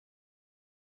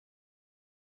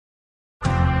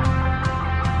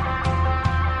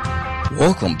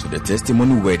Welcome to the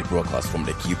Testimony Word broadcast from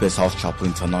the Keepers House Chapel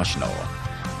International.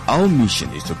 Our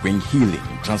mission is to bring healing,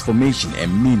 transformation,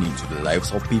 and meaning to the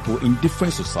lives of people in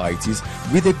different societies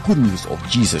with the good news of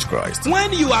Jesus Christ.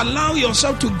 When you allow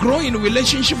yourself to grow in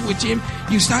relationship with Him,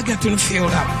 you start getting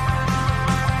filled up.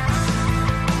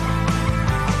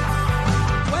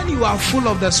 When you are full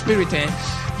of the Spirit,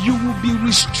 you will be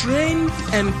restrained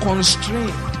and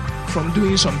constrained from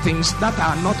doing some things that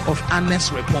are not of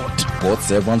honest report. God's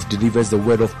servant delivers the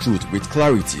word of truth with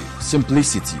clarity,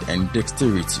 simplicity, and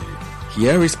dexterity.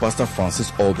 Here is Pastor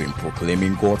Francis Albin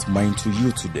proclaiming God's mind to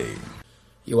you today.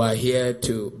 You are here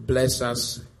to bless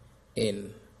us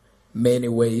in many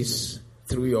ways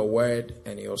through your word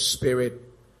and your spirit.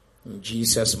 In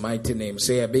Jesus' mighty name.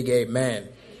 Say a big amen.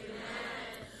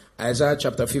 Isaiah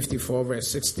chapter 54 verse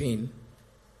 16.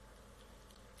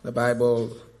 The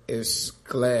Bible is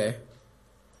clear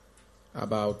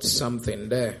about something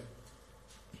there.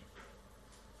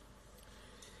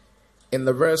 In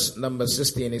the verse number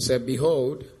 16, it said,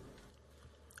 "Behold,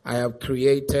 I have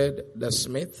created the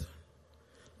smith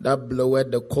that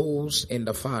bloweth the coals in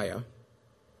the fire,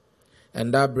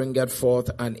 and that bringeth forth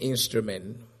an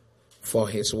instrument for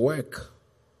his work.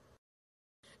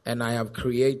 And I have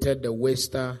created the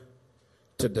waster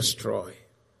to destroy."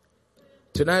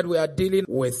 Tonight we are dealing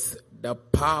with the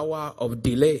power of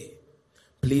delay.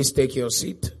 Please take your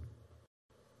seat.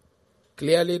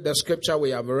 Clearly, the scripture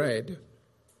we have read,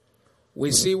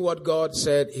 we see what God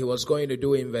said He was going to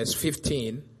do in verse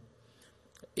 15.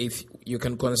 If you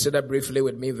can consider briefly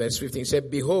with me, verse 15 said,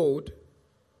 "Behold,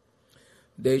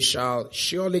 they shall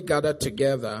surely gather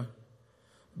together,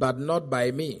 but not by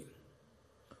me.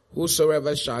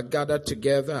 Whosoever shall gather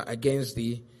together against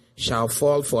thee shall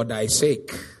fall for thy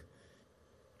sake."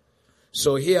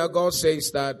 So here God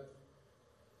says that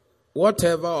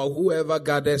whatever or whoever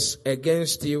gathers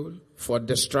against you for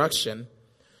destruction,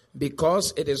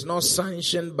 because it is not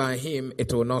sanctioned by Him,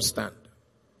 it will not stand.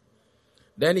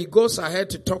 Then He goes ahead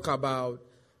to talk about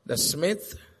the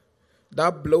smith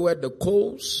that bloweth the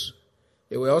coals.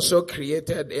 They were also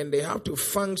created and they have to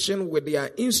function with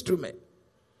their instrument.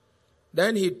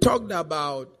 Then He talked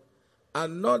about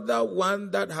another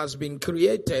one that has been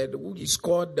created, which is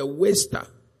called the waster.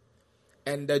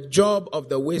 And the job of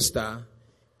the waster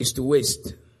is to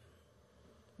waste.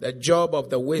 The job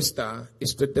of the waster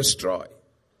is to destroy.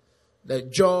 The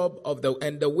job of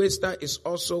the waster is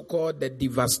also called the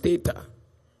devastator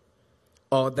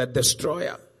or the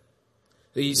destroyer.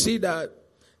 So you see that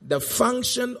the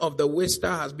function of the waster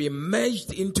has been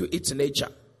merged into its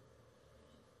nature.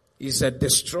 He's a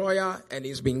destroyer and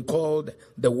he's been called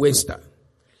the waster.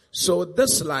 So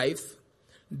this life,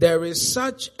 there is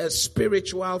such a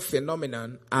spiritual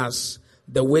phenomenon as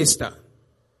the waster.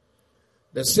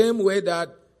 The same way that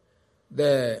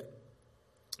the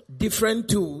different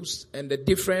tools and the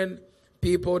different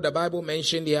people the Bible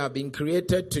mentioned, they have been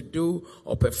created to do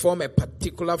or perform a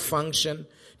particular function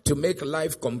to make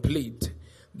life complete.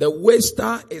 The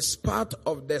waster is part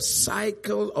of the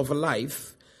cycle of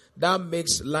life that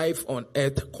makes life on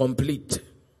earth complete.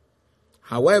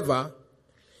 However,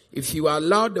 if you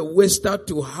allow the waster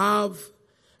to have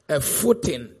a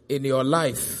footing in your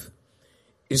life,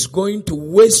 it's going to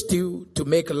waste you to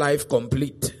make life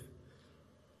complete.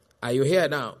 Are you here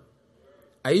now?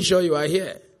 Are you sure you are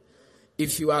here?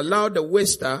 If you allow the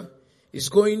waster, it's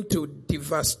going to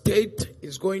devastate,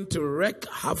 it's going to wreak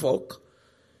havoc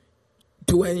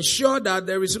to ensure that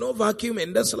there is no vacuum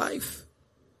in this life.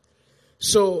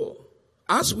 So,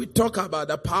 as we talk about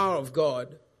the power of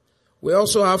God, we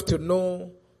also have to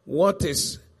know what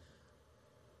is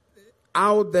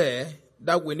out there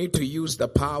that we need to use the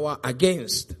power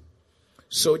against.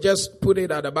 So just put it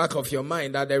at the back of your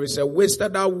mind that there is a waster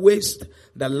that wastes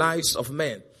the lives of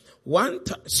men.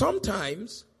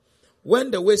 Sometimes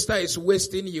when the waster is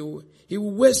wasting you, he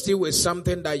will waste you with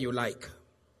something that you like.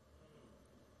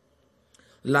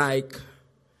 Like,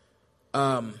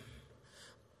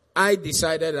 I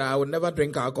decided that I would never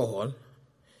drink alcohol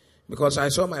because I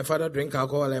saw my father drink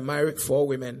alcohol and married 4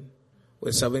 women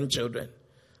with 7 children.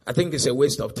 I think it's a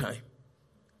waste of time.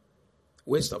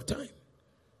 Waste of time.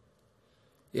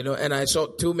 You know, and I saw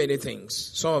too many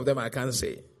things. Some of them I can't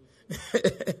say.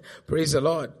 Praise the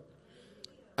Lord.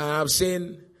 I've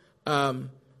seen,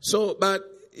 but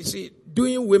you see,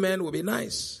 doing women will be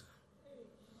nice.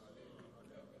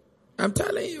 I'm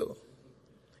telling you.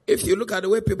 If you look at the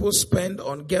way people spend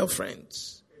on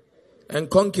girlfriends and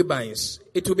concubines,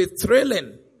 it will be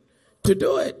thrilling to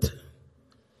do it.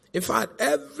 In fact,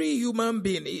 every human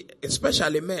being,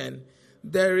 especially men,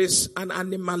 there is an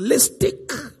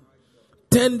animalistic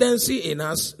tendency in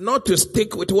us not to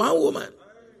stick with one woman.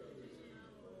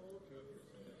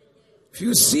 If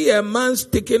you see a man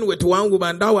sticking with one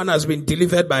woman, that one has been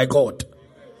delivered by God.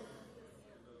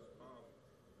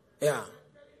 Yeah.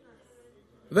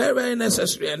 Very, very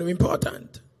necessary and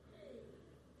important.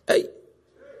 Hey.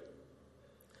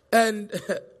 And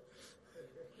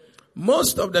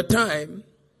most of the time,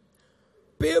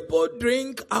 people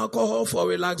drink alcohol for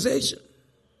relaxation.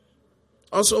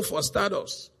 Also for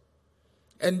status.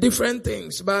 And different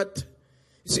things. But,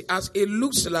 you see, as it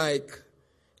looks like,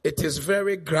 it is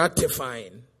very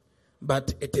gratifying,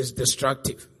 but it is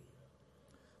destructive.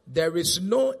 There is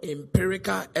no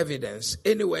empirical evidence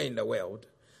anywhere in the world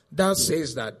that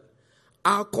says that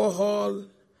alcohol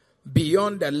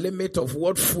beyond the limit of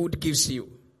what food gives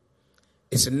you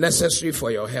is necessary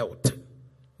for your health.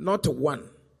 Not one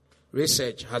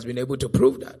research has been able to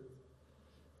prove that.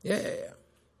 Yeah.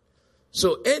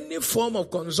 So any form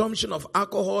of consumption of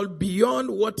alcohol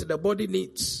beyond what the body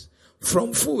needs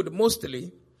from food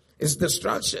mostly is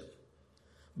distraction.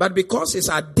 But because it's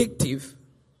addictive,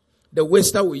 the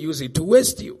waster will use it to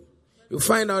waste you. You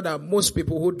find out that most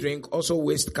people who drink also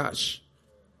waste cash.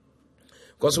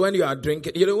 Because when you are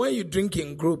drinking, when you drink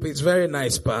in group, it's very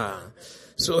nice, pa.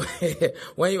 So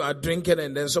when you are drinking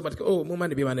and then somebody, so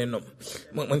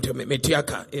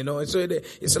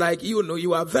it's like,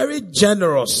 you are very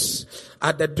generous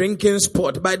at the drinking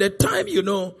spot. By the time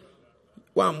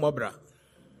one mobra.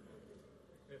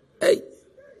 Hey.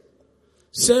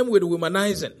 Same with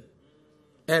womanizing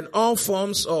and all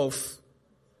forms of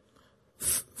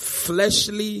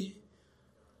fleshly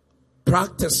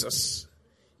practices,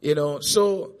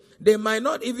 so they might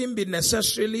not even be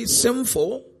necessarily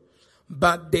sinful,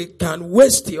 but they can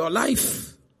waste your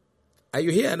life. Are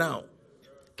you here now?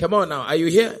 Come on now. Are you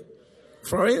here?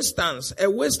 For instance, a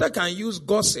waster can use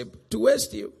gossip to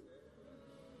waste you.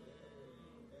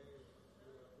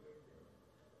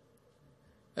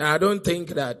 And I don't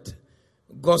think that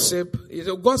gossip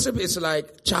is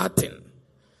like chatting.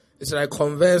 It's like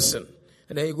conversing.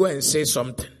 And then you go and say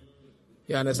something.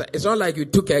 You understand? It's not like you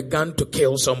took a gun to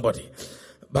kill somebody.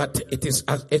 But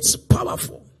it's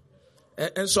powerful.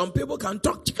 And some people can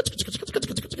talk.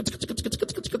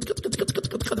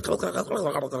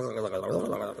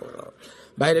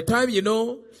 By the time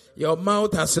your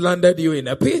mouth has landed you in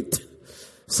a pit.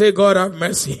 Say, God have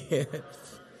mercy.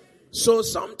 So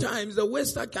sometimes the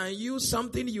waster can use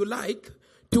something you like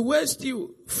to waste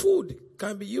you. Food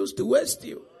can be used to waste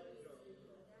you.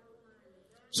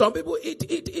 Some people eat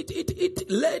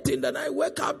late in the night,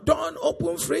 wake up, dawn,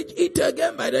 open fridge, eat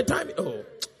again by the time.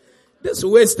 This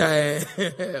waster,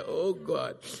 oh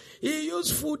God. He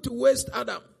used food to waste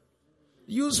Adam.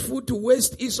 He used food to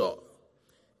waste Esau.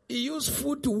 He used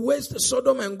food to waste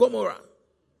Sodom and Gomorrah.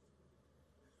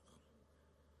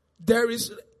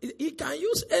 He can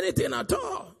use anything at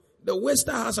all. The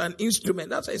waster has an instrument.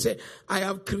 That's why I say, I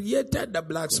have created the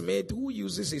blacksmith who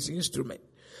uses his instrument.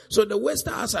 So the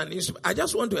waster has an instrument. I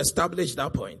just want to establish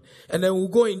that point. And then we'll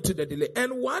go into the delay.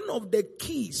 And one of the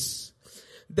keys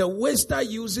the waster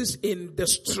uses in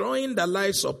destroying the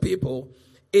lives of people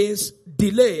is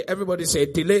delay. Everybody say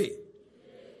delay.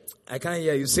 I can't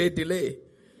hear you say delay.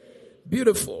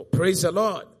 Beautiful. Praise the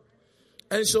Lord.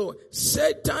 And so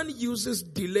Satan uses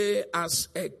delay as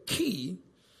a key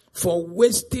for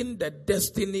wasting the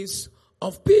destinies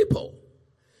of people.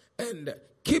 And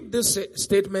keep this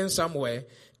statement somewhere,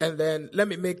 and then let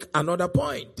me make another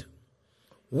point.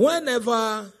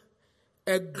 Whenever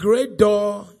a great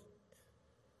door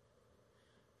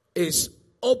is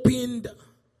opened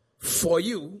for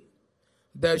you,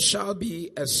 there shall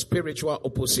be a spiritual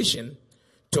opposition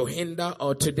to hinder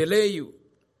or to delay you.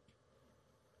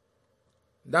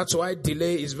 That's why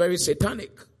delay is very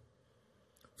satanic.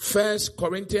 1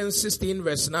 Corinthians 16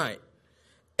 verse 9.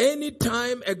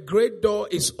 Anytime a great door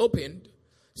is opened,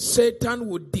 Satan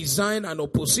would design an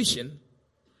opposition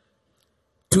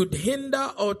to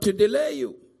hinder or to delay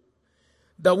you.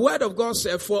 The word of God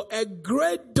said, for a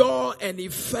great door and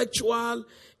effectual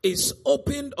is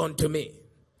opened unto me.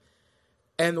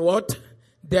 And what?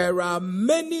 There are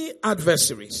many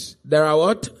adversaries. There are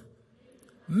what?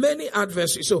 Many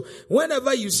adversaries. So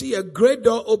whenever you see a great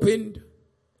door opened,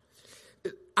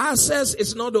 access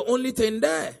is not the only thing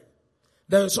there.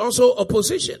 There is also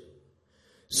opposition.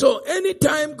 So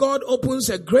anytime God opens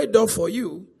a great door for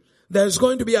you, there's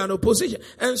going to be an opposition.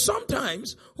 And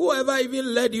sometimes whoever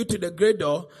even led you to the great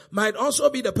door might also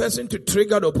be the person to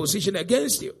trigger the opposition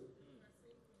against you.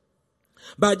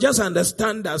 But just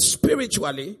understand that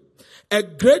spiritually, a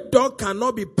great door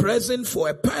cannot be present for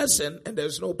a person and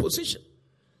there's no opposition.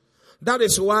 That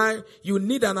is why you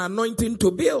need an anointing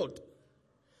to build.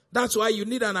 That's why you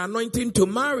need an anointing to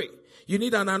marry. You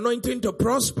need an anointing to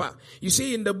prosper. You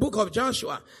see in the book of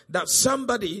Joshua that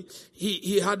somebody,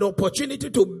 he had opportunity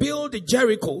to build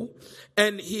Jericho,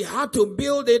 and he had to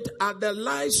build it at the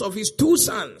lives of his 2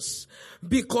 sons.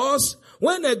 Because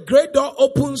when a great door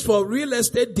opens for real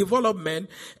estate development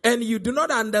and you do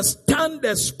not understand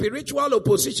the spiritual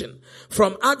opposition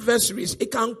from adversaries,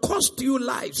 it can cost you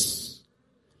lives.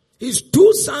 His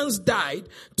 2 sons died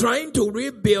trying to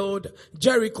rebuild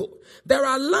Jericho. There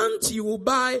are lands you will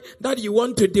buy that you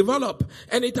want to develop,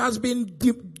 and it has been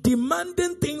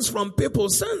demanding things from people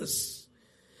since,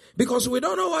 because we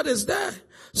don't know what is there.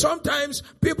 Sometimes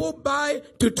people buy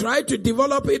to try to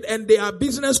develop it and their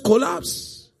business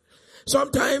collapse.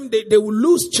 Sometimes they will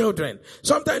lose children.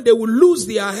 Sometimes they will lose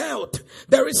their health.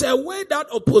 There is a way that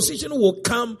opposition will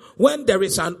come when there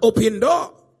is an open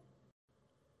door.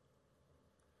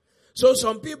 So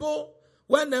some people,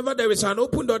 whenever there is an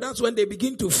open door, that's when they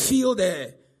begin to feel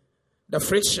the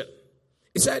friction.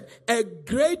 He said, a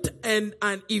great and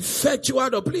an effectual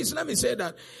door. Please let me say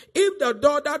that. If the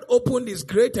door that opened is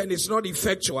great and it's not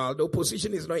effectual, the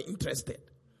opposition is not interested.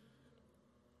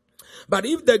 But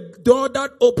if the door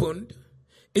that opened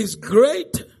is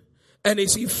great and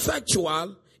is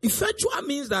effectual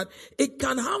means that it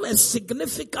can have a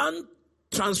significant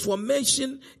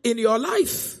transformation in your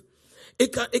life.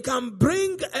 It can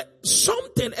bring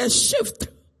a shift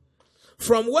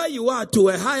from where you are to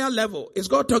a higher level. Is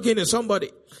God talking to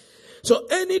somebody? So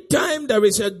anytime there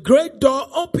is a great door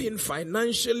open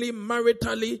financially,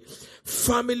 maritally,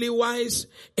 family-wise,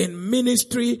 in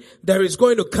ministry, there is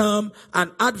going to come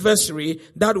an adversary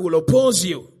that will oppose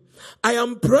you. I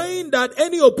am praying that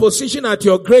any opposition at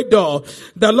your great door,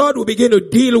 the Lord will begin to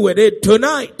deal with it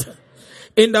tonight.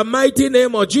 In the mighty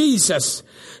name of Jesus.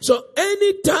 So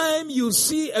anytime you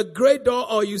see a great door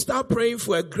or you start praying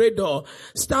for a great door,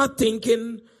 start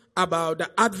thinking about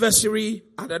the adversary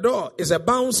at the door. It's a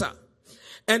bouncer.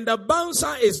 And the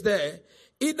bouncer is there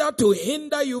either to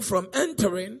hinder you from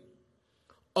entering,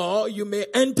 or you may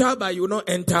enter but you will not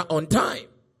enter on time.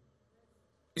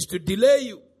 It's to delay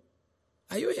you.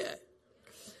 Are you here?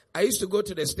 I used to go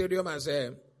to the stadium as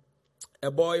a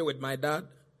boy with my dad.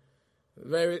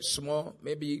 Very small,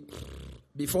 maybe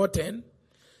before 10.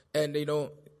 And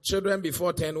children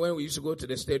before 10, when we used to go to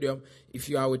the stadium, if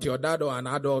you are with your dad or an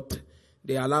adult,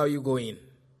 they allow you go in.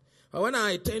 But when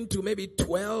I turned to maybe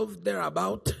 12,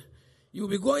 thereabout, you'll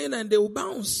be going and they will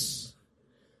bounce.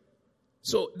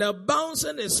 So the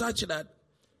bouncing is such that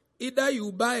either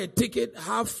you buy a ticket,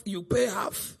 you pay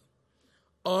half,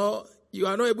 or you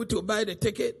are not able to buy the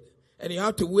ticket and you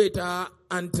have to wait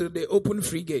until they open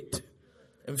free gate.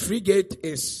 And free gate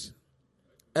is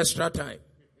extra time.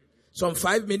 Some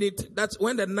 5 minutes, that's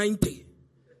when the 90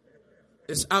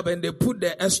 is up and they put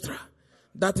the extra.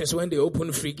 That is when they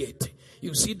open free gate.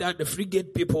 You see that the free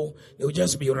gate people, they will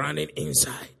just be running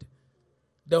inside.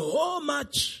 The whole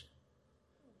match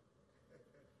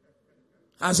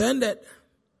has ended,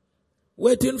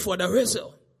 waiting for the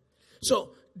whistle.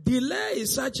 So delay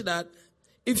is such that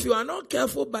if you are not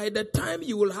careful, by the time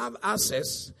you will have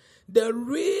access, the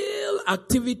real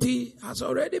activity has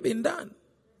already been done.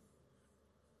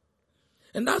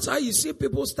 And that's how you see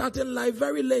people starting life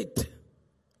very late.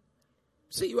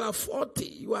 See, you are 40,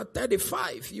 you are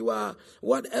 35, you are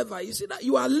whatever. You see that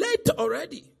you are late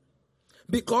already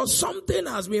because something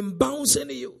has been bouncing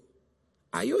you.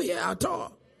 Are you here at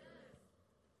all?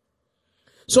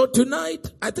 So tonight,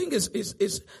 I think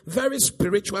it's very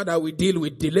spiritual that we deal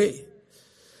with delay.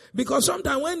 Because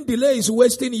sometimes when delay is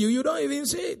wasting you, you don't even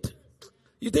see it.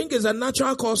 You think it's a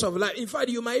natural course of life. In fact,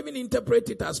 you might even interpret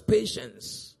it as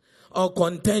patience or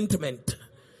contentment.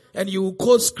 And you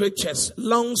quote scriptures,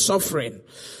 long suffering.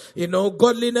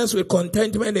 Godliness with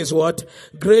contentment is what?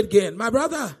 Great gain. My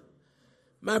brother,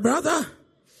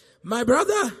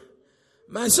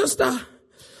 my sister,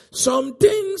 some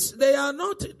things, they are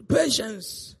not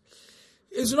patience.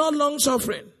 It's not long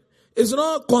suffering. It's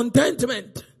not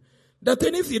contentment. The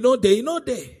thing, if you know day, you know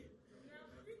day.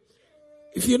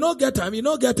 If you don't get time, you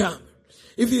don't get time.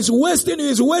 If it's wasting you,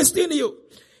 it's wasting you.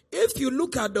 If you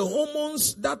look at the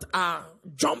hormones that are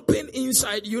jumping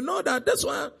inside, you know that this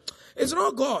one is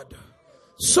not God.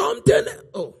 Something,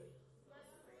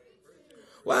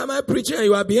 why am I preaching and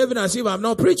you are behaving as if I'm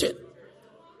not preaching?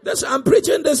 I'm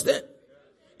preaching this thing.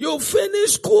 You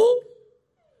finish school,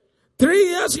 3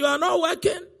 years you are not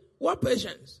working. What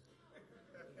patience?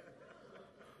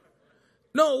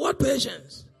 No, what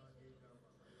patience?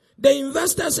 The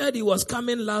investor said he was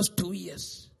coming last 2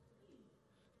 years.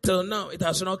 Till now, it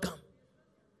has not come.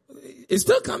 It's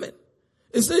still coming.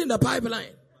 It's still in the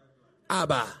pipeline.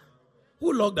 Abba,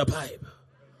 who locked the pipe?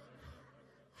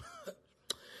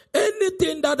 Any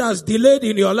anything that has delayed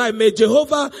in your life, may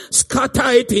Jehovah scatter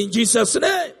it in Jesus'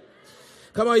 name.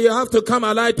 Come on, you have to come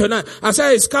alive tonight. I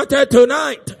say it's scattered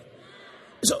tonight.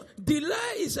 So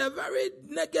delay is a very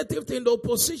negative thing. The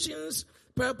opposition's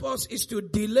purpose is to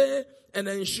delay and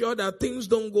ensure that things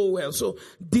don't go well. So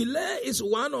delay is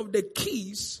one of the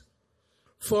keys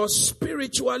for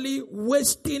spiritually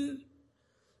wasting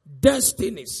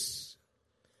destinies.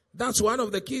 That's one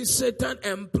of the keys Satan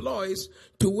employs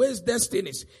to waste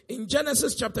destinies. In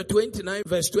Genesis chapter 29,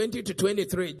 verse 20 to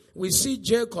 23, we see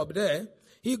Jacob there.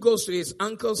 He goes to his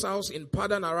uncle's house in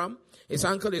Paddan Aram. His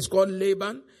uncle is called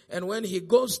Laban. And when he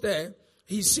goes there,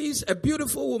 he sees a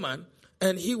beautiful woman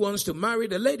and he wants to marry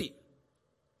the lady.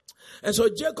 And so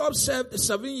Jacob served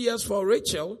 7 years for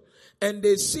Rachel, and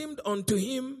they seemed unto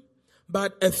him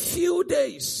but a few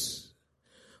days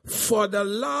for the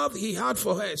love he had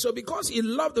for her. So because he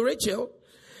loved Rachel,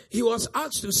 he was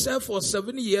asked to serve for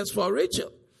 7 years for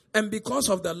Rachel. And because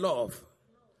of the love,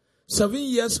 7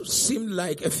 years seemed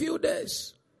like a few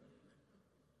days.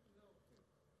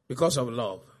 Because of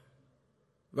love.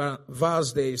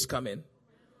 Vast day is coming.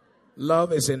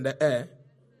 Love is in the air.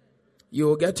 You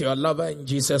will get your lover in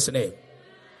Jesus' name.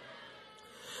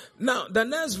 Now, the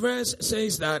next verse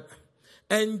says that,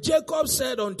 and Jacob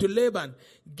said unto Laban,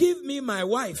 give me my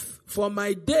wife, for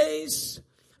my days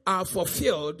are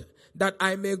fulfilled, that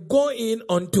I may go in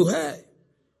unto her.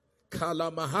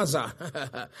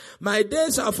 Kalamahaza. My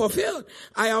days are fulfilled.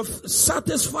 I have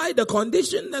satisfied the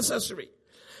condition necessary.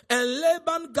 And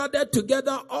Laban gathered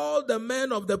together all the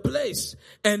men of the place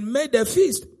and made a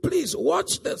feast. Please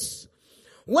watch this.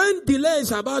 When delay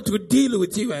is about to deal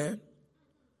with you,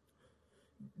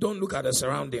 don't look at the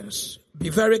surroundings. Be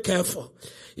very careful.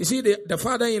 You see, the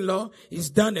father-in-law is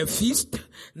done a feast,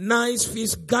 nice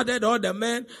feast, gathered all the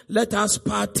men, let us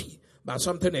party. But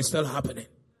something is still happening.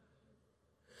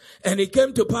 And it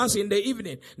came to pass in the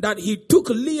evening that he took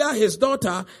Leah, his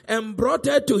daughter, and brought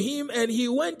her to him, and he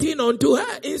went in unto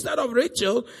her. Instead of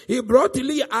Rachel, he brought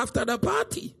Leah after the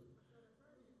party.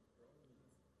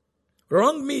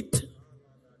 Wrong meat.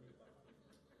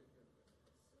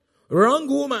 Wrong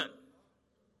woman.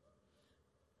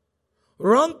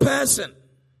 Wrong person.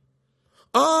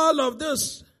 All of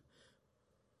this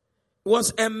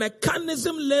was a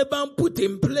mechanism Laban put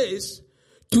in place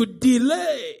to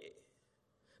delay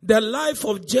the life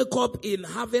of Jacob in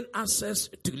having access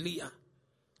to Leah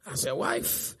as a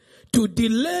wife. To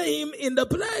delay him in the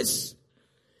place.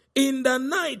 In the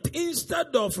night,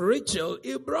 instead of Rachel,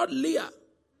 he brought Leah.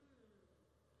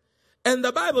 And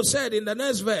the Bible said in the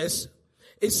next verse,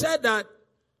 it said that,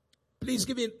 please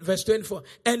give me verse 24.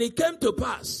 And it came to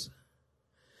pass,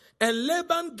 and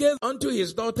Laban gave unto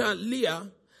his daughter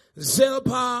Leah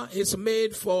Zilpah his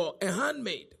maid for a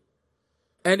handmaid.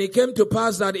 And it came to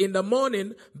pass that in the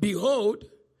morning, behold,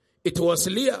 it was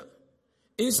Leah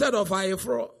instead of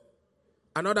Ahiphro.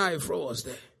 Another Ahiphro was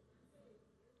there.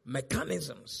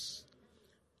 Mechanisms.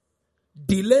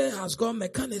 Delay has got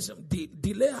mechanism.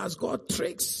 Delay has got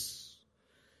tricks.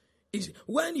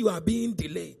 When you are being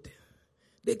delayed,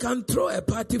 they can throw a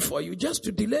party for you just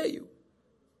to delay you.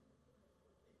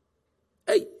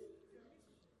 Hey,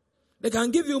 they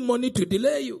can give you money to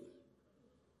delay you.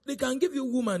 They can give you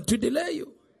woman to delay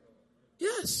you.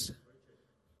 Yes.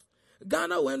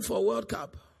 Ghana went for World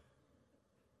Cup.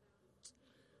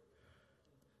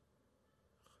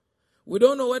 We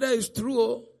don't know whether it's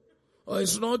true or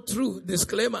it's not true.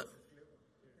 Disclaimer.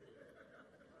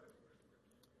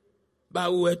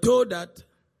 But we were told that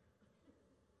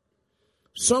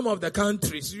some of the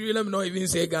countries, you let me not even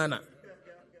say Ghana,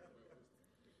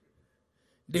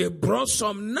 they brought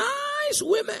some nice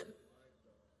women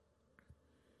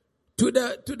to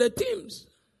the teams.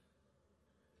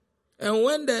 And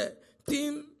when the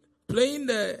team playing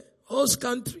the host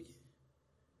country,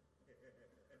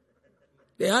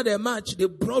 they had a match, they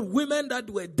brought women that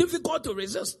were difficult to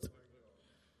resist.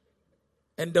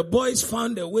 And the boys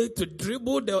found a way to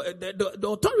dribble the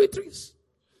authorities.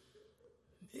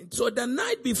 So the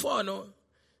night before,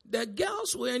 the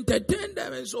girls will entertain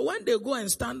them. And so when they go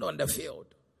and stand on the field,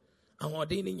 all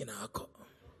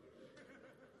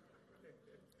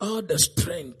the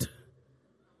strength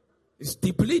is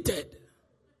depleted.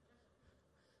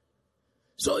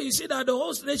 So you see that the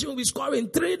host nation will be scoring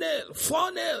 3-0,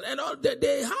 4-0, and all that.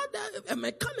 They had a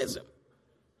mechanism.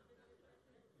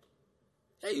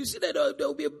 And you see that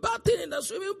they'll be bathing in the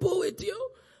swimming pool with you.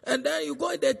 And then you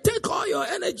go, they take all your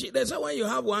energy. They say when you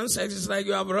have one sex, it's like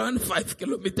you have run 5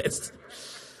 kilometers.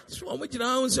 So much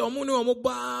now, so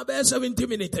 70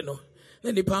 minutes.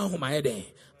 Then the pound my head.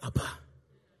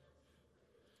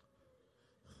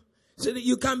 So that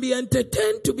you can be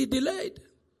entertained to be delayed.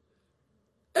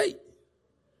 Hey,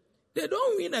 They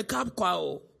don't win a cup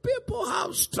quarrel. People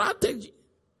have strategy.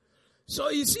 So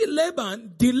you see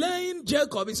Laban delaying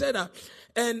Jacob. He said that,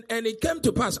 and it came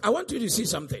to pass. I want you to see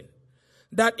something.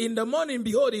 That in the morning,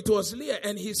 behold, it was Leah,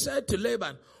 and he said to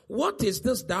Laban, what is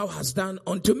this thou hast done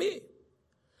unto me?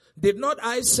 Did not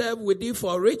I serve with thee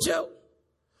for Rachel?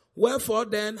 Wherefore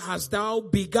then hast thou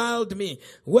beguiled me?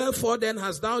 Wherefore then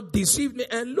hast thou deceived me?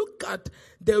 And look at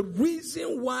the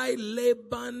reason why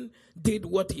Laban did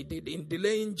what he did in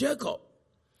delaying Jacob.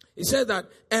 He said that,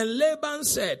 and Laban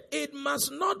said, it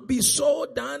must not be so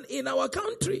done in our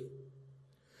country,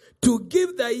 to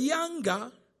give the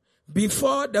younger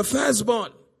before the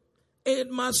firstborn.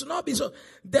 It must not be so.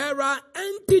 There are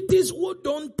entities who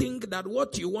don't think that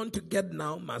what you want to get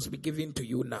now must be given to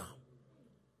you now.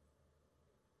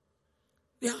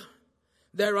 Yeah.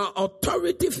 There are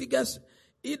authority figures,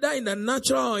 either in the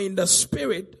natural or in the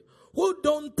spirit, who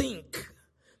don't think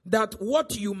that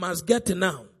what you must get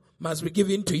now must be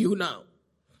given to you now.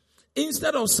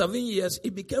 Instead of 7 years,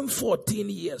 it became 14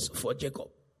 years for Jacob.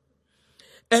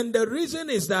 And the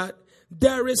reason is that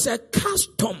there is a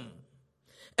custom.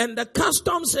 And the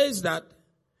custom says that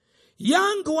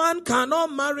young one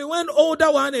cannot marry when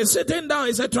older one is sitting down.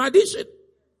 It's a tradition.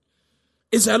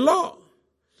 It's a law.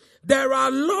 There are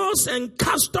laws and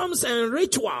customs and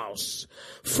rituals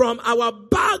from our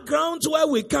backgrounds where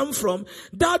we come from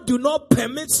that do not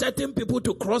permit certain people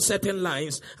to cross certain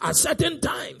lines at certain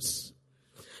times.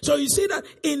 So you see that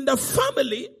in the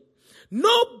family,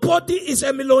 nobody is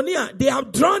a millionaire. They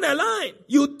have drawn a line.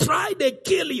 You try, they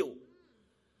kill you.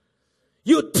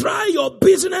 You try, your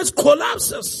business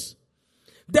collapses.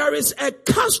 There is a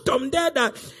custom there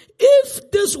that if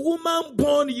this woman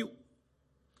born you,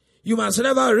 you must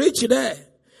never reach there.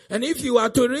 And if you are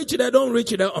to reach there, don't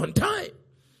reach there on time.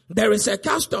 There is a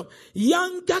custom.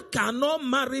 Younger cannot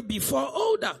marry before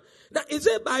older. Now, is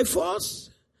it by force?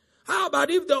 How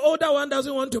about if the older one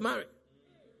doesn't want to marry?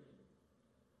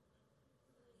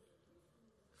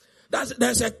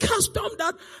 There's a custom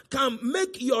that can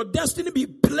make your destiny be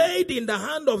played in the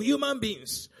hand of human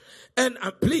beings. And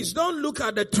please don't look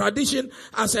at the tradition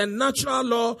as a natural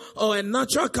law or a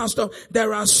natural custom.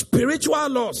 There are spiritual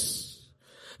laws.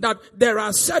 That there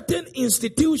are certain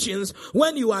institutions,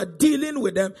 when you are dealing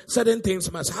with them, certain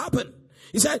things must happen.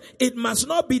 He said, it must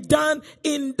not be done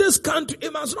in this country.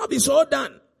 It must not be so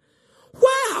done.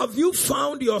 Where have you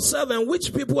found yourself, and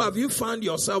which people have you found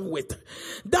yourself with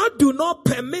that do not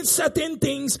permit certain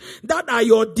things that are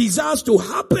your desires to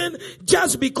happen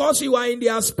just because you are in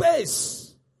their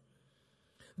space?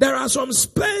 There are some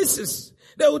spaces,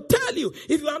 they will tell you,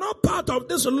 if you are not part of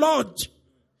this lodge,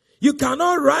 you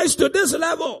cannot rise to this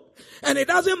level. And it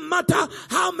doesn't matter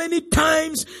how many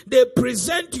times they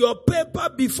present your paper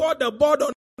before the board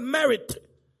on merit.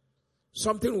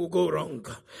 Something will go wrong.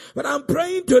 But I'm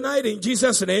praying tonight in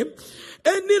Jesus' name,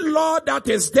 any law that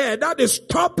is there that is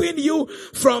stopping you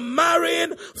from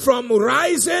marrying, from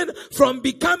rising, from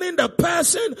becoming the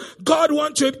person God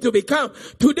wants you to become,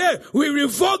 today we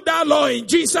revoke that law in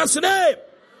Jesus' name.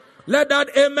 Let that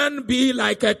amen be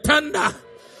like a thunder.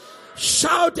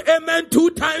 Shout amen 2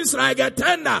 times like a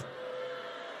thunder.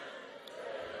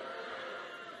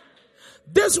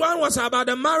 This one was about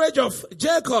the marriage of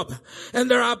Jacob. And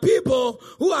there are people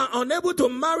who are unable to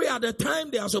marry at the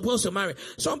time they are supposed to marry.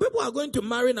 Some people are going to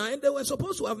marry now and they were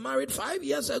supposed to have married 5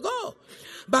 years ago.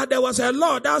 But there was a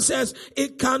law that says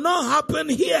it cannot happen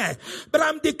here. But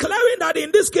I'm declaring that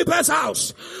in this keeper's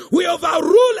house, we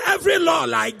overrule every law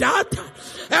like that.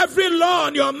 Every law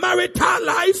on your marital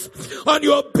life, on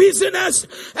your business,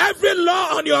 every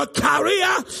law on your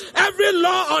career, every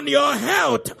law on your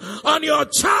health, on your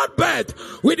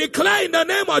childbirth. We declare in the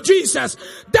name of Jesus,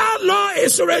 that law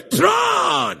is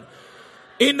withdrawn.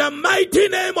 In the mighty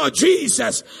name of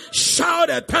Jesus, shout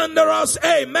a thunderous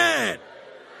amen.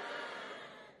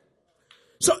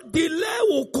 So delay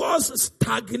will cause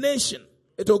stagnation.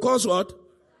 It will cause what?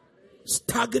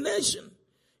 Stagnation.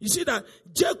 You see that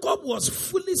Jacob was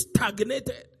fully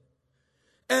stagnated.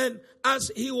 And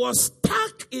as he was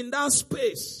stuck in that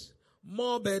space,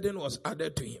 more burden was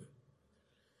added to him.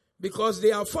 Because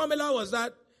their formula was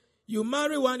that you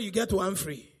marry one, you get one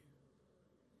free.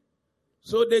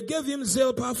 So they gave him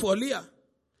Zilpah for Leah.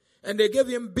 And they gave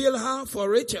him Bilhah for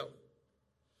Rachel.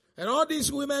 And all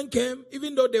these women came,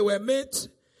 even though they were mates,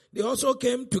 they also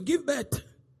came to give birth.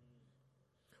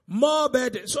 More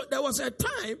burden. So there was a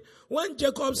time when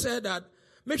Jacob said that,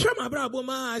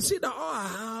 I see that all I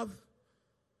have,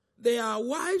 they are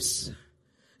wives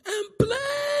and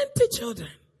plenty children.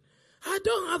 I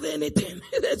don't have anything.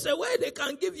 There's a way they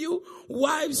can give you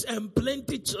wives and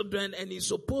plenty children, and it's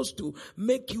supposed to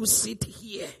make you sit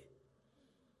here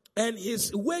And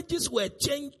his wages were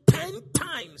changed 10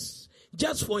 times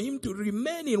just for him to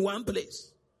remain in one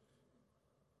place.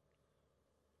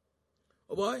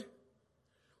 Oh boy,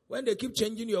 when they keep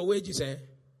changing your wages,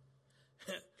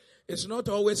 it's not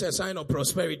always a sign of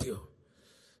prosperity.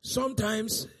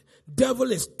 Sometimes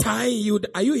devil is tying you.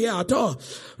 Are you here at all?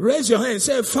 Raise your hand and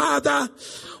say, Father,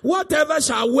 whatever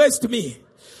shall waste me.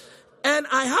 And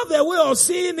I have a way of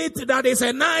seeing it that is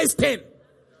a nice thing.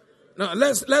 Now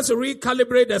let's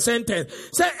recalibrate the sentence.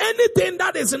 Say, anything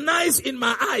that is nice in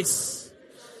my eyes,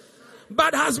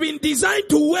 but has been designed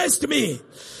to waste me,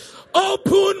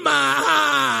 open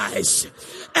my eyes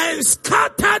and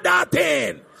scatter that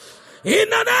thing in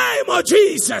the name of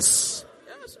Jesus.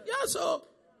 Yes, oh.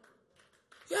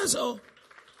 Yes, oh.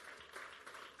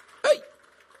 Hey.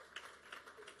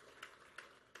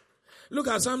 Look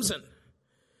at Samson.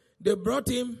 They brought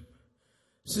him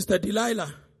Sister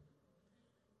Delilah.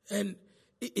 And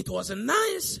it was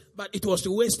nice, but it was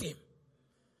to waste him.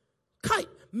 Kai,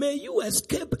 may you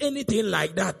escape anything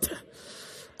like that.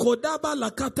 Kodaba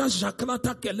lakata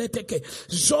jaklata keleteke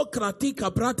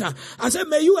zokratika brata. I said,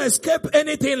 may you escape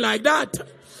anything like that.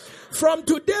 From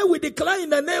today we declare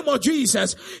in the name of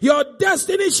Jesus, your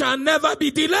destiny shall never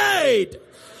be delayed.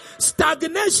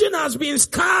 Stagnation has been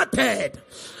scattered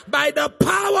by the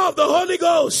power of the Holy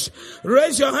Ghost.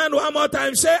 Raise your hand one more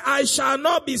time. Say, I shall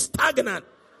not be stagnant.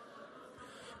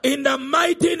 In the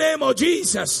mighty name of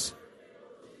Jesus.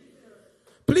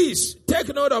 Please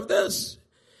take note of this.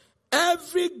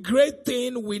 Every great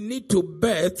thing we need to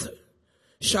birth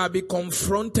shall be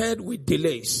confronted with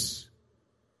delays.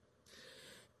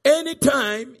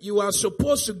 Anytime you are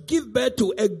supposed to give birth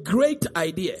to a great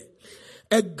idea,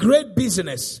 a great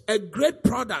business, a great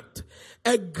product,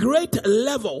 a great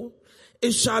level,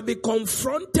 it shall be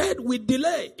confronted with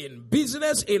delay in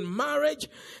business, in marriage,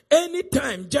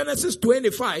 anytime. Genesis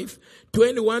 25,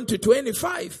 21 to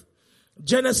 25.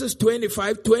 Genesis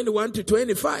 25, 21 to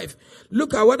 25.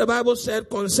 Look at what the Bible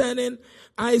said concerning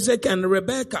Isaac and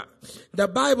Rebekah. The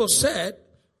Bible said,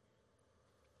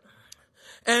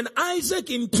 and Isaac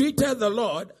entreated the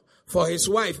Lord for his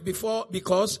wife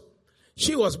because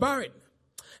she was barren.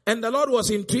 And the Lord was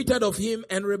entreated of him,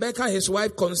 and Rebekah, his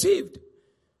wife, conceived.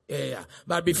 Yeah.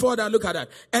 But before that, look at that.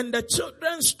 And the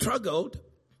children struggled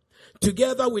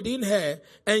together within her,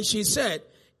 and she said,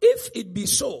 if it be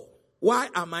so, why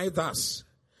am I thus?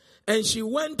 And she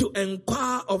went to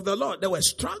inquire of the Lord. There were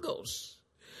struggles.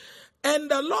 And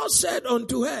the Lord said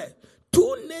unto her,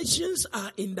 2 nations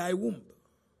are in thy womb,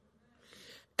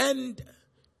 and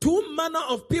 2 manner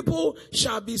of people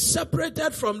shall be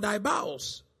separated from thy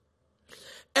bowels.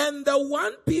 And the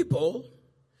one people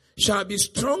shall be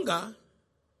stronger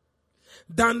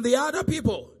than the other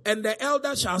people, and the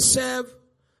elder shall serve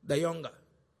the younger.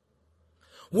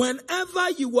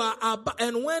 Whenever you are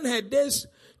and when her days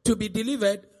to be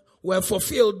delivered were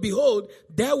fulfilled, behold,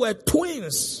 there were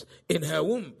twins in her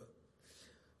womb.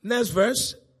 Next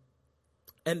verse.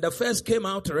 And the first came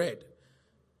out red,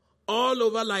 all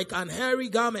over like an hairy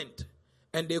garment,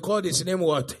 and they called his name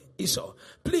what? Esau.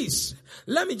 Please,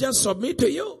 let me just submit to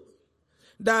you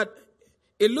that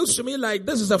it looks to me like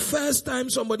this is the first time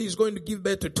somebody is going to give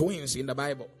birth to twins in the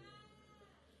Bible.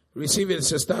 Receive it,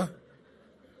 sister.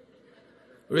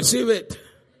 Receive it.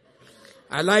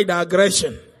 I like the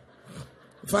aggression.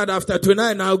 Father, after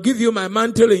tonight, I'll give you my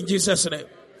mantle in Jesus' name.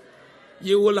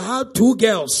 You will have 2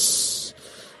 girls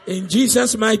in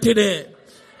Jesus' mighty name.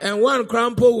 And one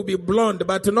crampo will be blonde,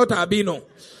 but not albino.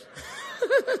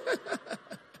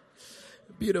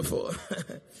 Beautiful.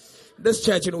 This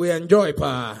church, we enjoy,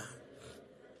 pa.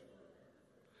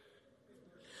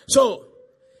 So,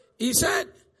 he said,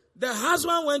 the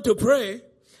husband went to pray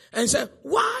and said,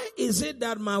 why is it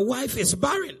that my wife is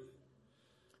barren?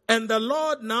 And the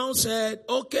Lord now said,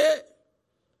 okay,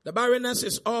 the barrenness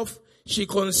is off. She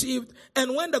conceived.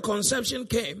 And when the conception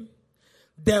came,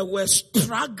 there were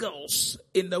struggles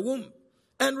in the womb.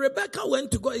 And Rebekah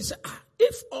went to God and said,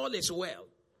 if all is well,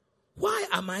 why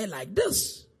am I like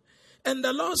this? And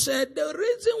the Lord said, the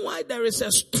reason why there is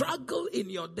a struggle in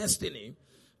your destiny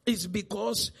is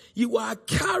because you are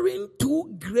carrying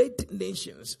 2 great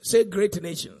nations. Say great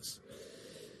nations.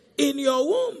 In your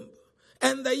womb.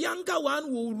 And the younger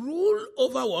one will rule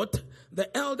over what?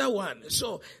 The elder one.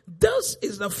 So this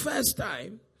is the first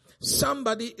time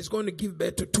somebody is going to give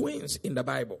birth to twins in the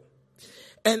Bible.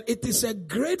 And it is a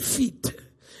great feat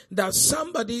that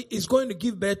somebody is going to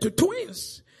give birth to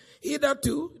twins. Either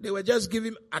 2, they were just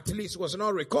giving, at least was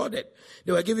not recorded.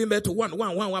 They were giving birth to one.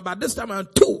 But this time around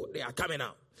 2, they are coming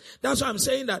out. That's why I'm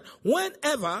saying that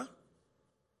whenever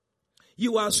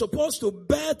you are supposed to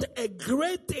birth a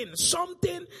great thing,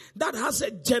 something that has a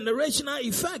generational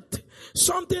effect,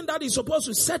 something that is supposed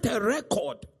to set a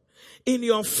record in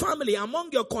your family,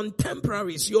 among your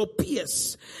contemporaries, your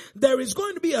peers. There is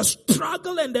going to be a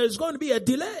struggle and there is going to be a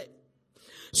delay.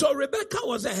 So Rebecca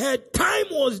was ahead, time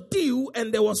was due,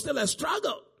 and there was still a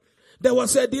struggle. There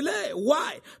was a delay.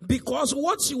 Why? Because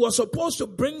what she was supposed to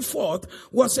bring forth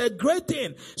was a great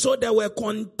thing. So there were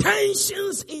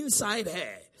contentions inside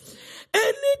her.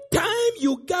 Anytime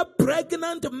you get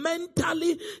pregnant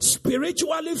mentally,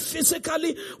 spiritually,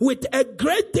 physically, with a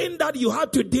great thing that you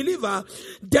have to deliver,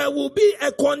 there will be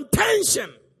a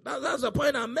contention. That's the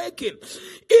point I'm making.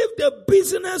 If the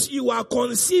business you are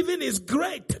conceiving is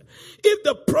great, if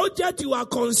the project you are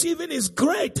conceiving is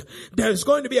great, there's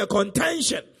going to be a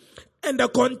contention. And the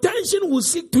contention will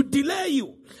seek to delay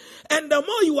you. And the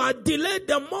more you are delayed,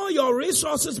 the more your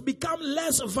resources become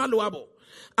less valuable.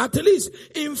 At least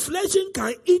inflation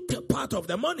can eat part of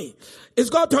the money. Is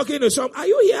God talking to some? Are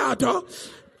you here at all?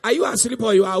 Are you asleep or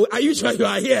are you sure you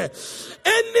are here?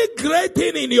 Any great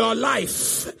thing in your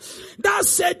life that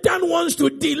Satan wants to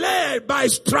delay by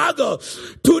struggle,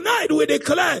 tonight we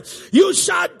declare you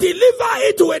shall deliver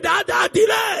it without that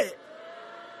delay.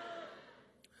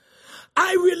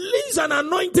 I release an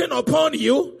anointing upon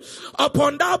you,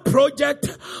 upon that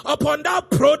project, upon that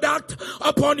product,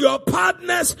 upon your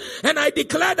partners, and I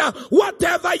declare that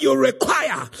whatever you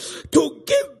require to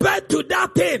give birth to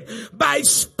that thing by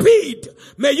speed,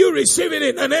 may you receive it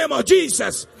in the name of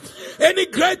Jesus. Any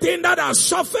great thing that has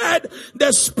suffered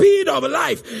the speed of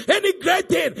life, any great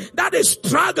thing that is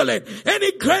struggling,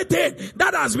 any great thing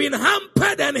that has been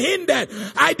hampered and hindered,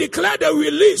 I declare the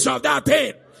release of that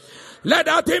thing. Let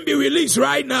that thing be released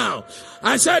right now.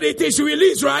 I said it is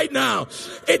released right now.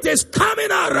 It is coming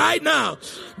out right now.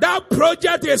 That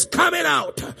project is coming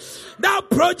out. That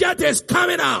project is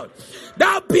coming out.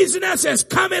 That business is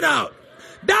coming out.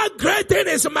 That great thing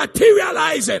is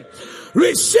materializing.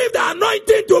 Receive the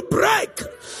anointing to break.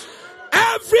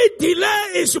 Every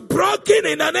delay is broken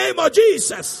in the name of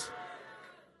Jesus.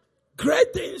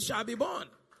 Great things shall be born.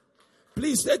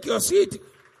 Please take your seat.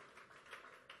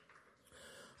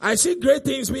 I see great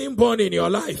things being born in your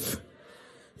life.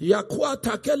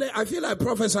 I feel like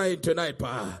prophesying tonight,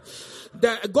 Pa.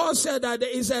 God said that there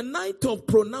is a night of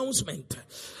pronouncement.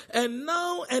 And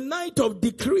now a night of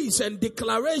decrees and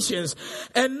declarations.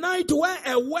 A night where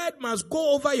a word must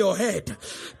go over your head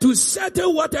to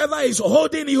settle whatever is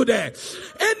holding you there.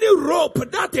 Any rope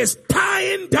that is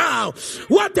tying down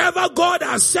whatever God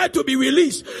has said to be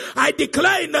released, I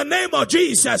declare in the name of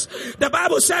Jesus. The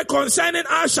Bible said concerning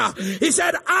Asher, he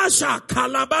said, Asher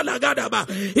kalabalagadaba,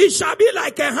 he shall be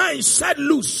like a hind set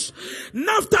loose.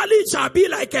 Naphtali shall be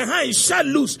like a hind set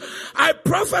loose. I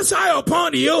prophesy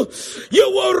upon you,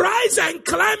 you will rise and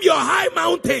climb your high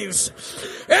mountains.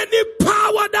 Any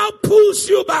power that pulls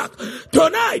you back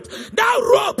tonight,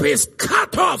 that rope is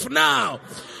cut off now.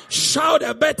 Shout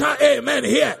a better amen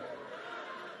here.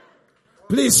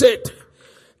 Please sit.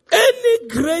 Any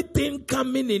great thing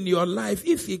coming in your life,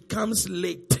 if it comes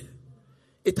late,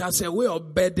 it has a way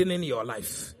of burdening your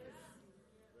life.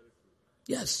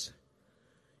 Yes.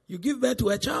 You give birth to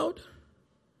a child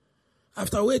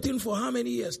after waiting for how many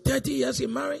years? 30 years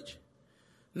in marriage.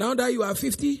 Now that you are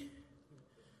 50,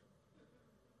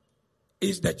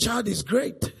 the child is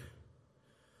great,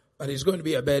 but it's going to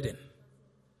be a burden.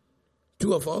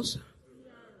 Two of us,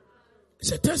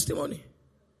 it's a testimony,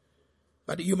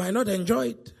 but you might not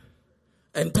enjoy it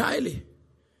entirely.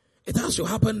 It has to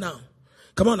happen now.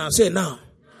 Come on now, say now.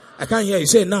 I can't hear you.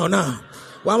 Say now.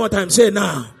 One more time, say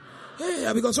now.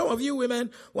 Yeah, because some of you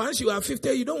women, once you are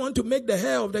 50, you don't want to make the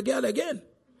hair of the girl again.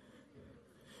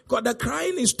 Because the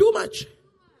crying is too much.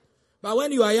 But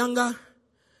when you are younger,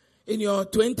 in your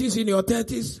 20s, in your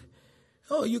 30s,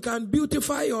 you can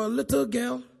beautify your little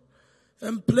girl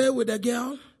and play with the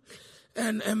girl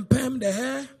and perm the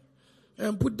hair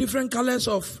and put different colors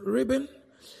of ribbon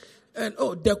and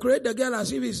decorate the girl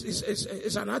as if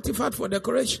it's an artifact for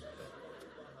decoration.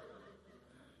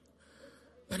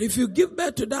 But if you give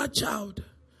birth to that child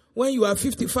when you are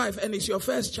 55 and it's your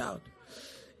first child,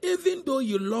 even though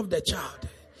you love the child,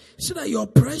 see that your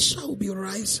pressure will be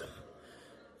rising.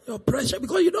 Your pressure,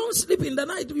 because you don't sleep in the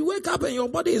night. You wake up and your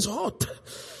body is hot.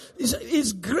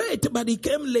 It's great, but it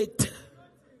came late.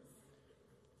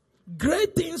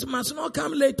 Great things must not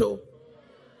come later.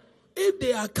 If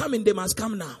they are coming, they must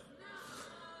come now.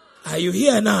 Are you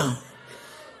here now?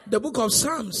 The book of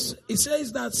Psalms, it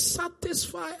says that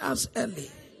satisfy us early.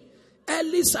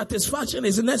 Early satisfaction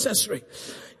is necessary.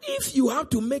 If you have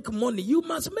to make money, you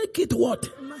must make it what?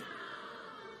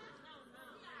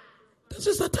 This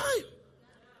is the time.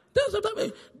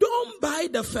 Don't buy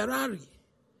the Ferrari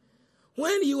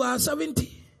when you are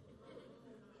 70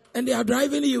 and they are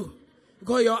driving you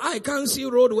because your eye can't see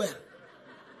road well.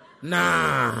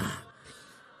 Nah.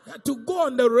 To go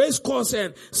on the race course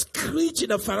and screech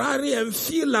the Ferrari and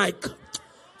feel like,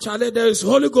 Charlie, there is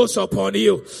Holy Ghost upon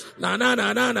you. Nah.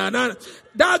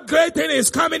 That great thing is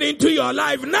coming into your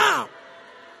life now.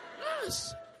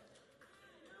 Yes.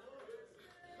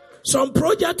 Some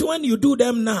project, when you do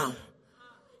them now,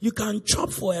 you can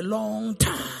chop for a long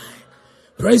time.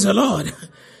 Praise the Lord.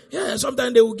 Yeah,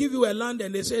 sometimes they will give you a land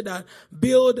and they say that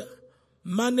build,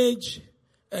 manage,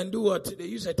 and do what? They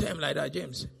use a term like that,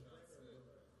 James.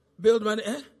 Build,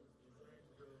 manage,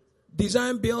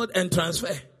 design, build, and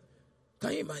transfer.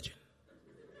 Can you imagine?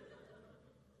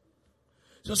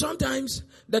 So sometimes,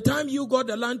 the time you got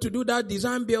the land to do that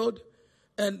design, build,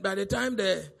 and by the time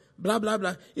the blah, blah,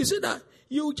 blah, you see that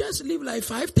you just live like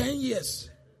 5-10 years.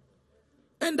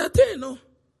 And that thing, no,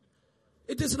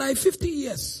 it is like 50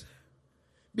 years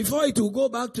before it will go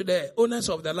back to the owners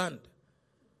of the land.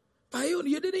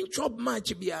 You didn't chop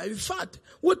much, in fact,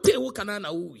 what can I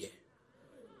know?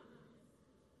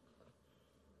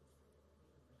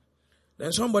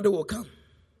 Then somebody will come.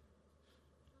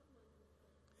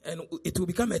 And it will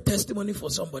become a testimony for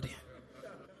somebody.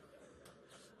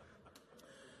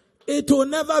 It will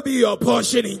never be your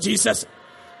portion in Jesus.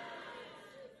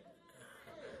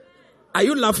 Are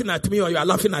you laughing at me or you are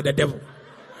laughing at the devil?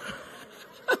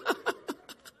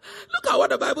 Look at what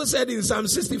the Bible said in Psalm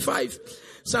 65.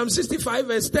 Psalm 65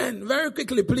 verse 10. Very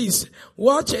quickly, please.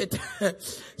 Watch it.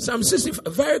 Psalm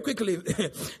 65, very quickly.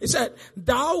 It said,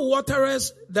 thou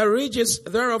waterest the ridges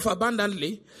thereof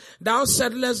abundantly. Thou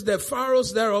settlest the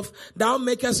furrows thereof. Thou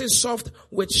makest it soft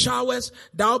with showers.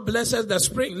 Thou blessest the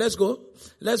spring. Let's go.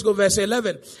 Verse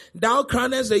 11. Thou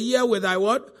crownest the year with thy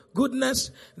what? Goodness.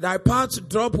 Thy paths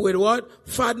drop with what?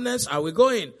 Fatness. Are we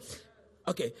going?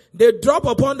 Okay. They drop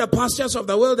upon the pastures of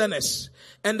the wilderness,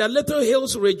 and the little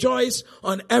hills rejoice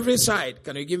on every side.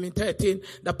 Can you give me 13?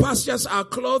 The pastures are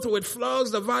clothed with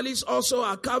flowers. The valleys also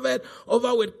are covered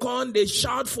over with corn. They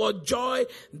shout for joy.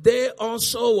 They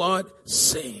also what?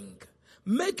 Sing.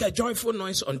 Make a joyful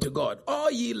noise unto God, all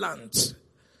ye lands.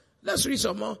 Let's read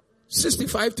some more.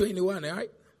 65:21, right?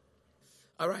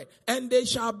 All right. And they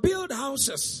shall build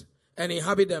houses and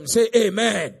inhabit them. Say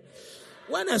amen.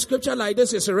 When a scripture like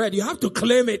this is read, you have to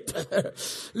claim it.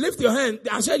 Lift your hand.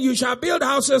 I said, you shall build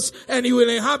houses and you will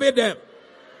inhabit them.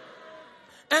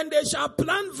 And they shall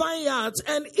plant vineyards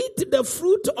and eat the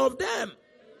fruit of them.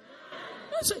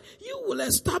 Say, you will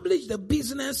establish the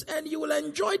business and you will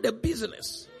enjoy the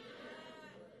business.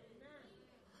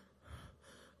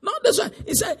 Not this one.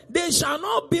 He said, they shall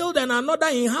not build and another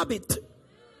inhabit.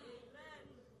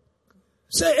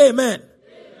 Say amen.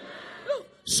 Look,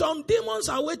 some demons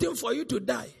are waiting for you to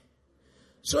die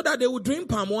so that they will drink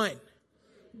palm wine.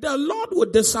 The Lord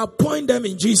will disappoint them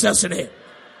in Jesus' name.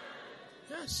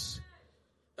 Yes.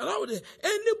 The Lord will,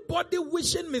 anybody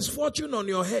wishing misfortune on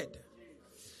your head,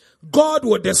 God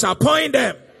will disappoint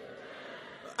them.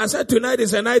 I said tonight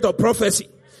is a night of prophecy.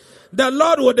 The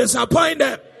Lord will disappoint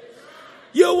them.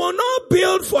 You will not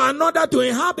build for another to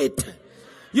inhabit.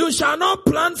 You shall not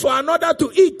plant for another to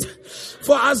eat.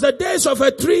 For as the days of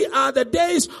a tree are the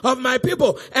days of my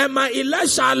people, and my elect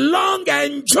shall long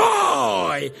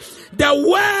enjoy the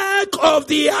work of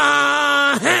their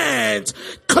hands.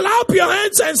 Clap your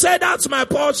hands and say, that's my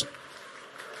portion.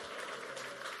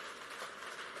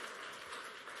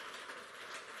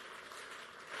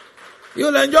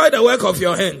 You'll enjoy the work of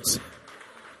your hands.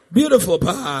 Beautiful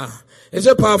power. Is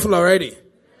it powerful already?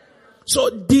 So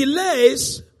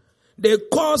delays, they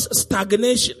cause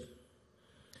stagnation.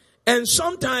 And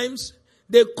sometimes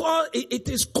it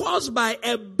is caused by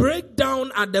a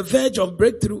breakdown at the verge of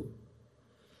breakthrough.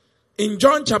 In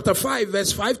John chapter 5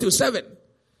 verse 5-7,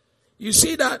 you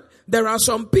see that there are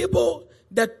some people,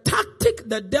 the tactic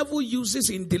the devil uses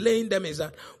in delaying them is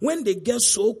that when they get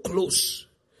so close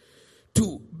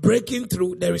to breaking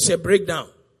through, there is a breakdown.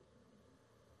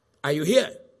 Are you here?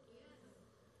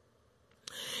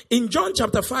 In John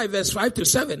chapter 5 verse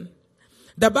 5-7,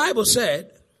 the Bible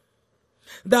said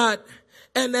that,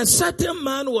 and a certain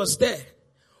man was there,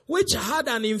 which had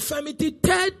an infirmity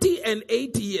 30 and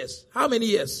 80 years. How many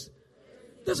years?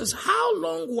 This is how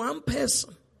long one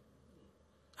person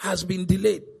has been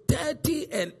delayed.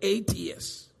 30 and 80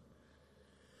 years.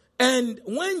 And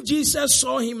when Jesus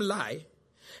saw him lie,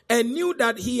 and knew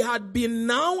that he had been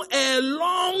now a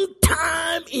long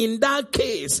time in that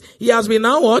case, he has been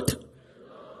now what?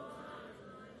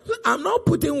 I'm not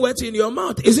putting words in your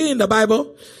mouth. Is it in the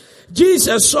Bible?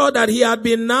 Jesus saw that he had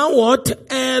been now what?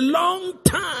 A long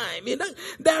time.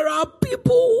 There are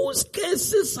people whose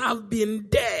cases have been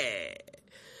there.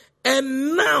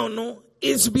 And now,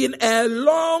 it's been a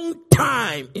long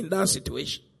time in that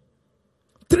situation.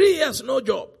 3 years, no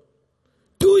job.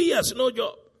 2 years, no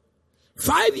job.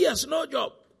 5 years, no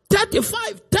job.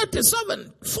 35,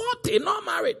 37, 40, not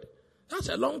married. That's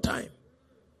a long time.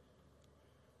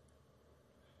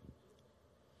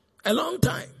 A long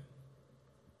time.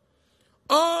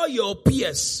 All your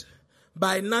peers,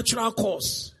 by natural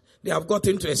course, they have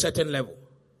gotten to a certain level.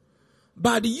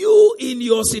 But you, in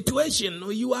your situation,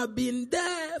 you have been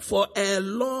there for a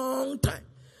long time.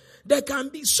 There can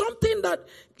be something that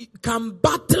can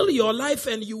battle your life,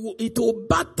 and it will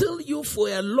battle you for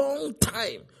a long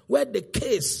time, where the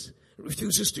case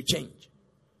refuses to change.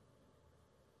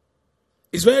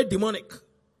 It's very demonic.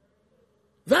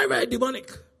 Very, very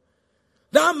demonic.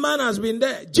 That man has been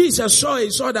there. Jesus saw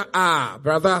that,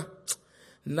 brother,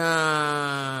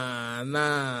 nah,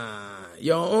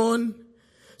 your own.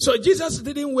 So Jesus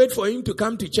didn't wait for him to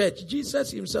come to church.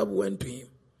 Jesus himself went to him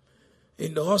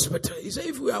in the hospital. He said,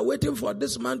 if we are waiting for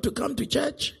this man to come to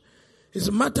church,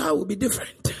 his matter will be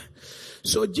different.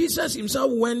 So Jesus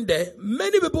himself went there.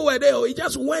 Many people were there. He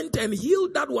just went and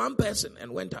healed that one person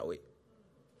and went away.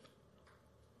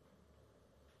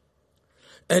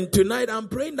 And tonight I'm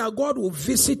praying that God will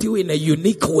visit you in a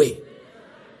unique way.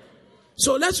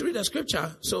 So let's read the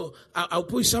scripture. So I'll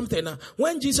put something.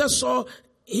 When Jesus saw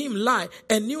him lie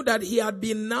and knew that he had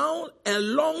been now a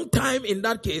long time in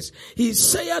that case, he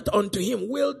saith unto him,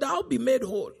 will thou be made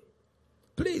whole?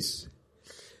 Please.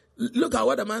 Look at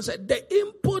what the man said. The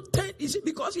impotent, is it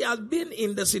because he has been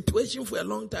in the situation for a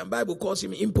long time? Bible calls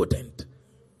him impotent.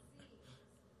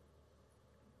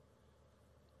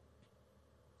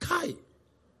 Kai.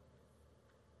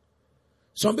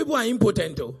 Some people are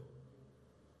impotent though.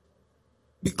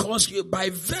 Because by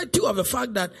virtue of the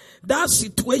fact that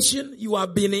situation, you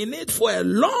have been in it for a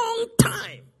long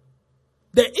time.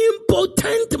 The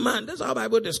impotent man, that's how the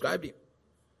Bible described him.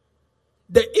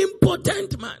 The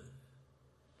impotent man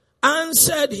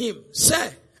answered him,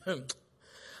 Sir,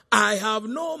 I have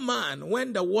no man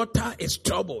when the water is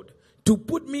troubled to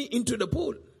put me into the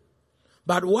pool.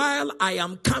 But while I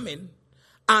am coming,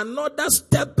 another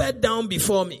stepped down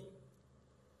before me.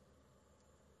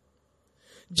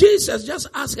 Jesus just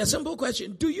asked a simple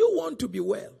question. Do you want to be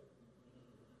well?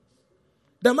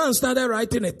 The man started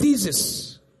writing a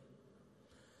thesis.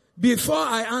 Before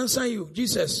I answer you,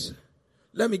 Jesus,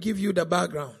 let me give you the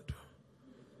background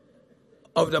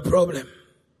of the problem.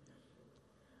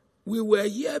 We were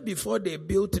here before they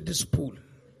built this pool.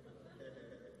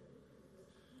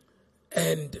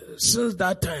 And since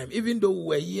that time, even though we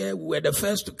were here, we were the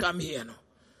first to come here.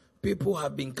 People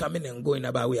have been coming and going,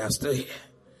 but we are still here.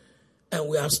 And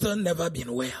we have still never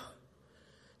been well.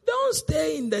 Don't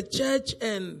stay in the church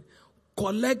and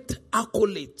collect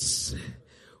accolades.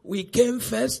 We came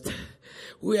first.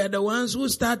 We are the ones who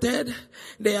started.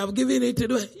 They have given it to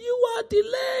do. You are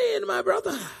delaying, my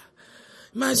brother.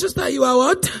 My sister, you are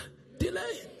what?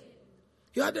 Delaying.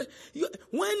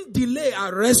 When delay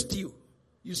arrests you,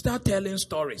 you start telling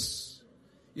stories.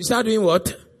 You start doing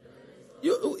what?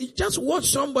 You just watch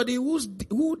somebody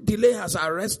who delay has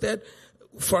arrested.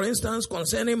 For instance,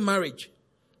 concerning marriage,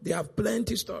 they have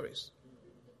plenty stories.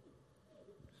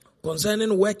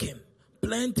 Concerning working,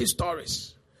 plenty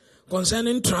stories.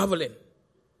 Concerning traveling.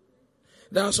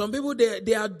 There are some people,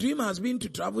 their dream has been to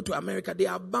travel to America. They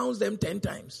have bounced them 10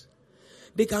 times.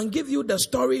 They can give you the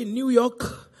story in New York,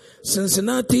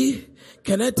 Cincinnati,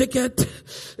 Connecticut,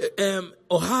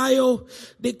 Ohio.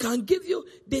 They can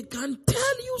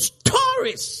tell you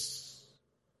stories.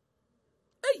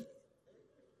 Hey.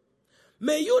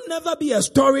 May you never be a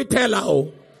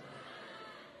storyteller.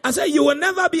 I say you will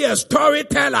never be a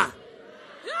storyteller.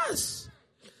 Yes.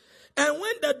 And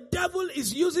when the devil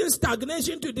is using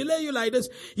stagnation to delay you like this,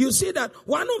 you see that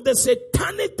one of the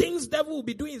satanic things the devil will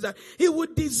be doing is that he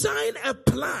would design a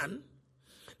plan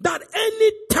that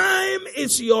any time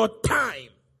is your time,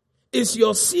 is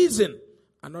your season,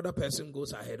 another person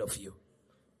goes ahead of you.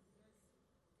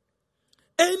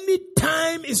 Any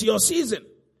time is your season.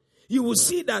 You will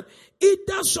see that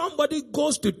either somebody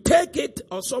goes to take it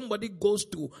or somebody goes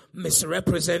to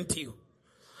misrepresent you.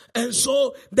 And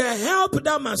so the help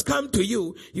that must come to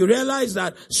you, you realize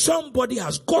that somebody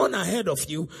has gone ahead of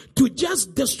you to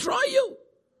just destroy you.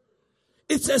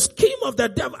 It's a scheme of the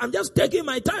devil. I'm just taking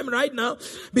my time right now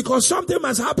because something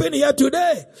must happen here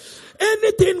today.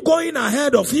 Anything going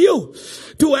ahead of you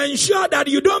to ensure that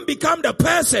you don't become the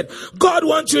person God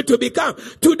wants you to become.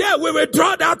 Today we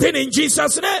withdraw that thing in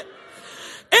Jesus' name.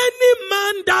 Any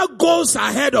man that goes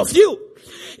ahead of you,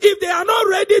 if they are not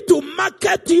ready to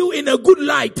market you in a good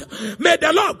light, may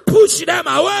the Lord push them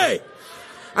away.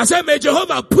 I said, may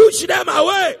Jehovah push them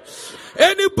away.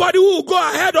 Anybody who will go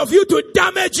ahead of you to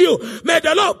damage you, may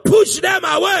the Lord push them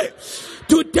away.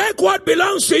 To take what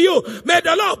belongs to you, may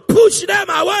the Lord push them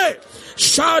away.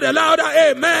 Shout louder,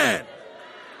 amen.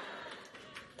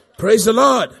 Praise the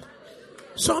Lord.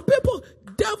 Some people,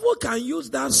 devil can use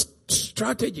that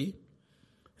strategy,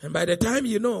 and by the time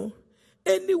you know,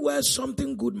 anywhere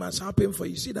something good must happen for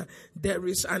you, see that there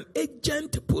is an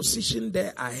agent position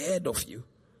there ahead of you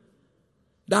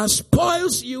that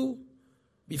spoils you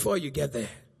before you get there.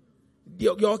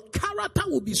 Your character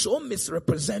will be so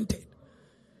misrepresented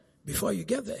before you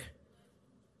get there.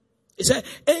 He said,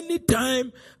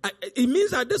 anytime, it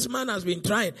means that this man has been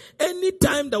trying.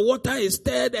 Anytime the water is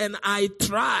stirred and I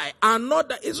try,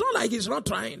 it's not like he's not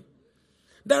trying.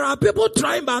 There are people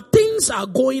trying, but things are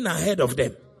going ahead of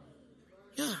them.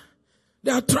 Yeah.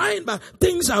 They are trying, but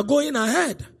things are going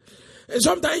ahead. And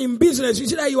sometimes in business, you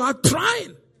see that you are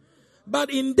trying,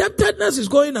 but indebtedness is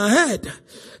going ahead.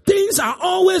 Things are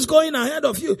always going ahead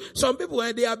of you. Some people,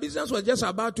 when their business was just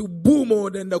about to boom, or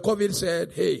then the COVID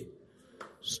said, hey,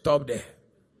 stop there.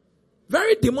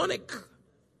 Very demonic.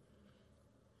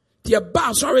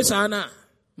 Sorry, Sana.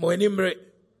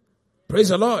 Praise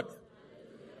the Lord.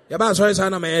 Sorry,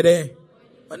 Sana.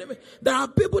 There are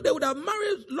people that would have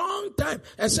married long time,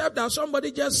 except that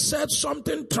somebody just said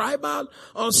something tribal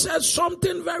or said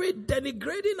something very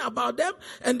denigrating about them,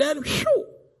 and then whew.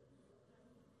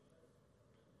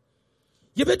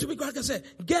 You bet to me, I can say,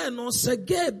 "Girl, no se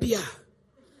bia."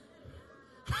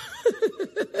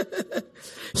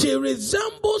 She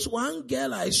resembles one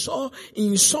girl I saw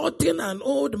insulting an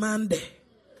old man there.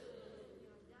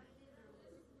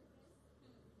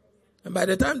 And by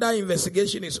the time that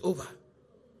investigation is over,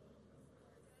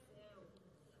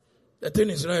 the thing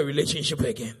is not a relationship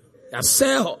again. I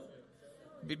say,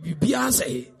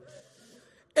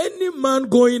 any man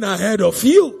going ahead of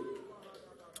you,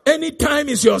 any time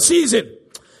is your season.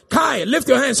 Kai, lift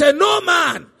your hand and say, no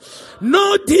man,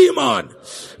 no demon,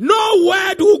 no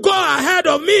word will go ahead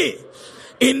of me.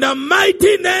 In the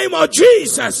mighty name of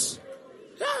Jesus.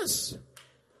 Yes.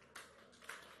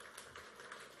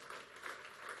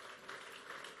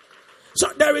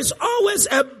 So there is always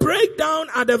a breakdown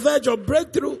at the verge of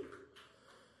breakthrough.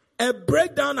 A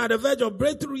breakdown at the verge of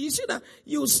breakthrough. You see that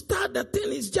you start, the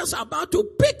thing is just about to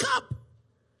pick up.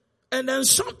 And then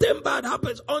something bad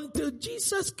happens until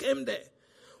Jesus came there.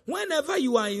 Whenever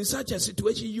you are in such a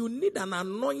situation, you need an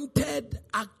anointed,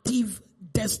 active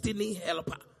destiny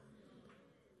helper.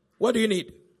 What do you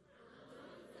need?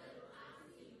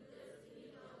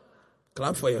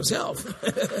 Clap for yourself.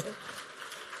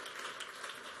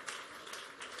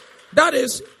 That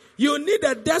is, you need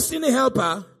a destiny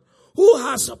helper who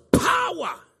has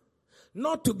power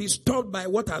not to be stopped by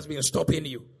what has been stopping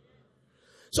you.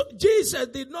 So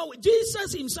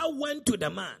Jesus himself went to the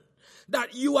man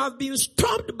that you have been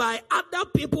stopped by other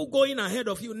people going ahead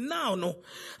of you. Now, no,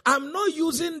 I'm not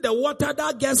using the water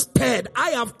that gets stirred. I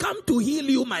have come to heal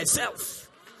you myself.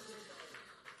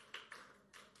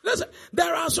 Listen,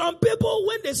 there are some people,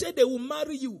 when they say they will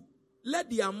marry you, let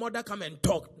their mother come and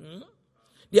talk.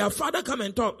 Their father come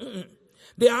and talk.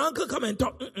 Their uncle come and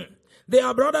talk.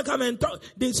 Their brother come and talk.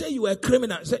 They say you are a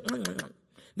criminal.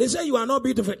 They say you are not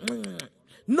beautiful.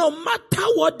 No matter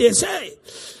what they say,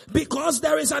 because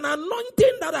there is an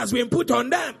anointing that has been put on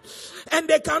them, and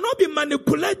they cannot be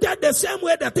manipulated the same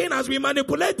way the thing has been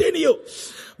manipulating you.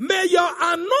 May your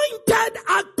anointed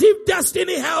active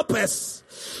destiny helpers,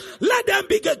 let them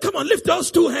begin. Come on, lift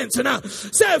those two hands now.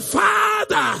 Say,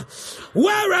 Father,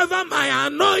 wherever my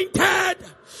anointed,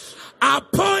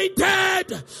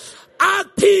 appointed,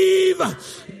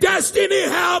 active destiny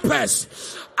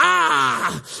helpers,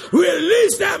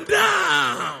 release them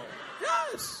down.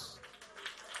 Yes.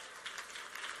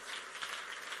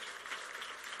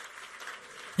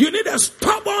 You need a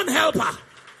stubborn helper.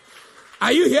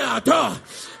 Are you here at all?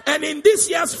 And in this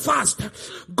year's fast,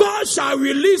 God shall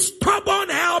release stubborn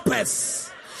helpers,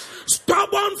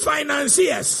 stubborn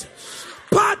financiers,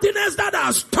 partners that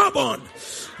are stubborn.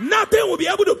 Nothing will be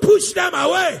able to push them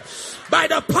away. By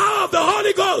the power of the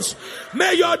Holy Ghost,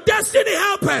 may your destiny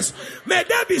helpers, may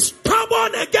they be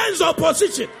stubborn against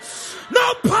opposition.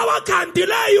 No power can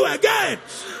delay you again.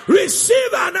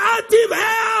 Receive an active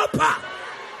helper.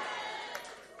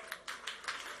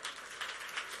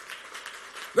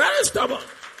 Very stubborn.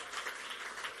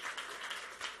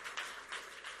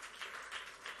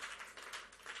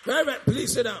 Very,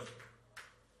 please sit down.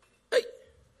 Hey.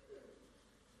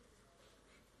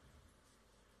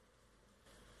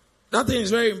 That thing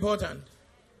is very important.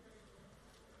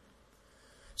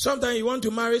 Sometimes you want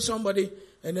to marry somebody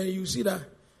and then you see that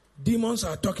demons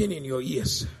are talking in your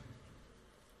ears.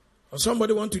 Or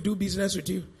somebody want to do business with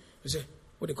you. You say,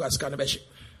 what do you call it? Scanabesh.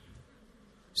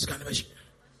 Scanabesh.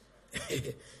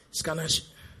 Scanash.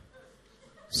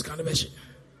 Scanabesh.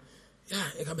 Yeah,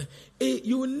 it can be.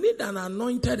 You need an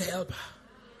anointed helper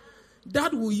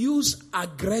that will use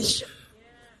aggression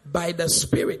by the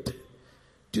Spirit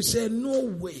to say, no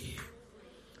way.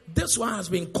 This one has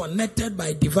been connected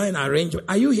by divine arrangement.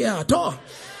 Are you here at all?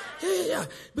 Yeah.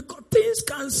 Because things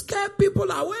can scare people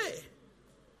away.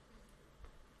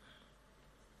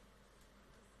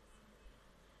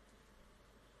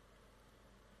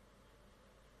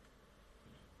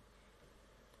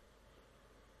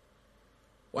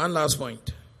 One last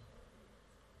point.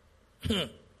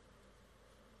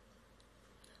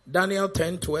 Daniel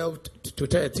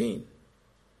 10:12-13.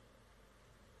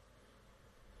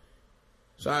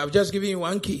 So I've just given you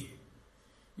one key.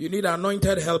 You need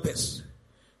anointed helpers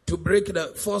to break the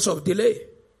force of delay.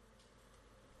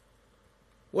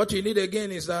 What you need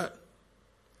again is that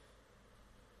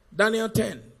Daniel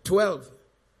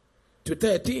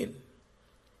 10:12-13.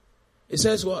 It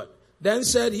says what? Then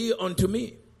said he unto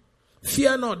me,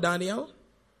 fear not, Daniel,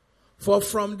 for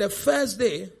from the first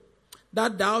day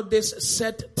that thou didst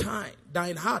set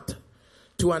thine heart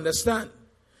to understand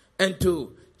and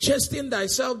to chasten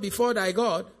thyself before thy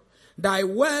God, thy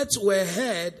words were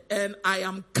heard, and I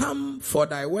am come for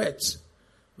thy words.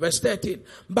 Verse 13.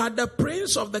 But the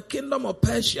prince of the kingdom of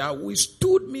Persia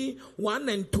withstood me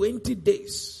 21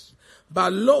 days.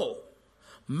 But lo,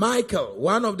 Michael,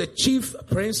 one of the chief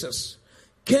princes,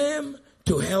 came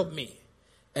to help me,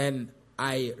 and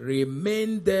I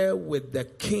remained there with the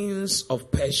kings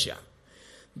of Persia.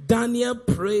 Daniel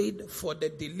prayed for the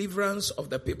deliverance of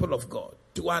the people of God,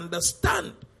 to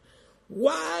understand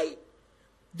why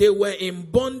they were in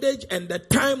bondage and the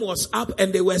time was up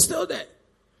and they were still there.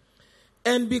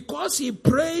 And because he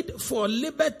prayed for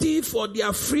liberty, for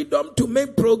their freedom to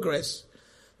make progress,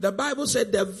 the Bible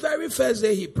said the very first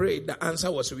day he prayed, the answer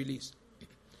was released.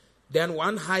 Then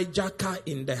one hijacker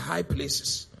in the high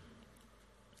places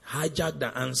hijacked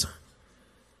the answer.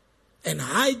 And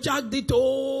hijacked it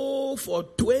all for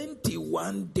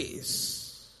 21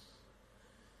 days.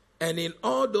 And in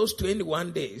all those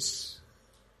 21 days,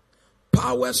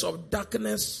 powers of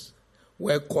darkness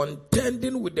were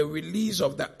contending with the release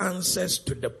of the answers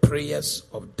to the prayers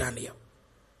of Daniel.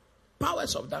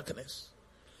 Powers of darkness.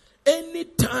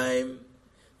 Anytime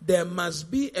there must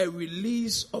be a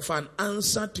release of an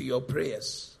answer to your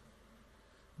prayers,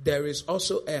 there is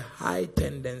also a high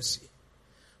tendency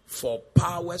for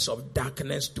powers of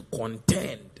darkness to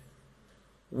contend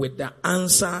with the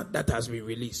answer that has been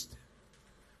released.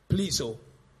 Please,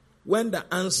 when the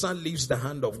answer leaves the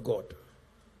hand of God,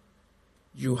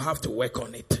 you have to work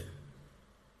on it.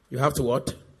 You have to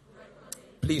what?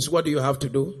 Please, what do you have to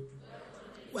do?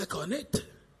 Work on it.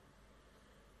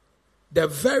 The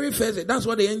very first day, that's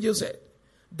what the angel said.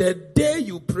 The day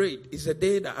you prayed is the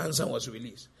day the answer was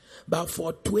released. But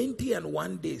for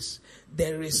 21 days,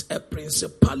 there is a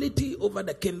principality over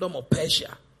the kingdom of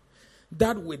Persia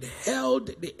that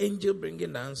withheld the angel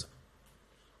bringing the answer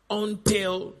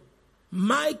until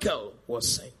Michael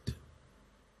was sent.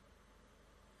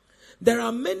 There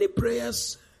are many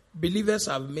prayers believers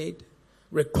have made,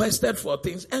 requested for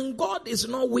things, and God is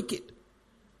not wicked.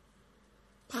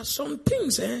 But some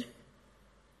things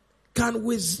can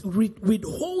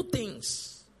withhold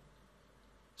things.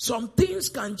 Some things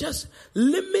can just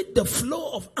limit the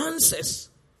flow of answers.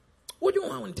 What do you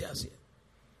want to tell us here?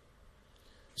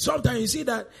 Sometimes you see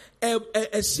that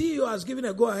a CEO has given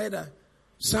a go-ahead,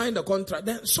 signed the contract.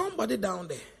 Then somebody down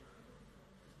there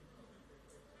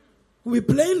will be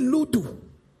playing Ludo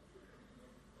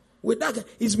with that guy.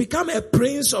 He's become a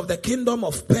prince of the kingdom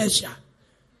of Persia.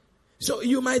 So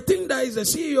you might think that is the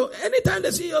CEO. Anytime the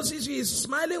CEO sees you, he's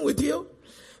smiling with you.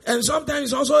 And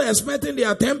sometimes also expecting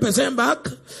their 10% back.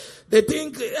 They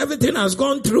think everything has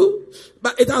gone through,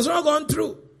 but it has not gone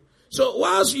through. So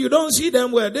whilst you don't see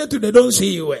them well, they don't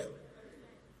see you well.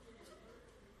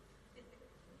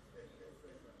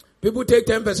 People take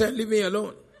 10%, leave me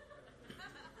alone.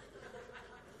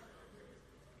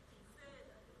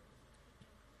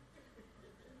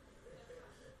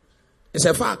 It's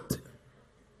a fact.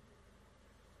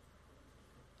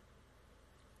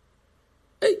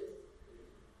 Hey.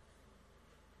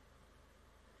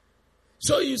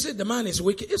 So you say the man is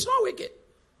wicked. It's not wicked.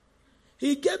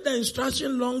 He gave the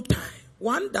instruction long time.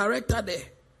 One director there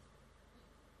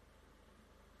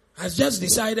has just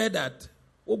decided that,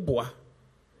 oh boy,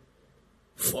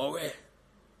 for where?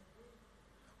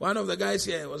 One of the guys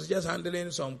here was just handling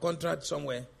some contract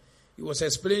somewhere. He was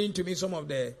explaining to me some of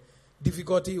the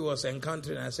difficulty he was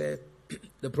encountering. I said,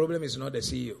 the problem is not the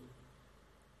CEO.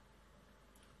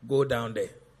 Go down there.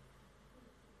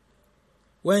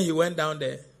 When he went down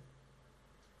there,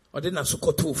 I didn't have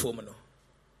to for me.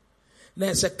 Now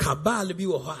I said, cabal be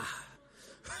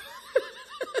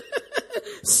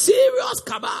serious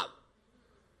cabal.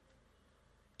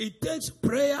 It takes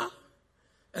prayer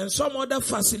and some other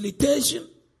facilitation.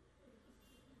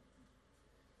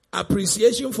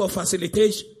 Appreciation for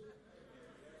facilitation.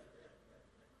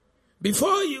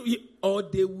 Before you or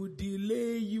they will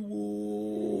delay you.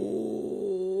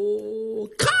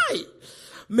 Kai!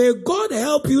 May God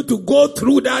help you to go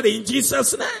through that in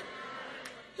Jesus' name.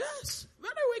 Yes,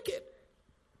 very wicked.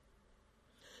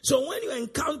 So when you're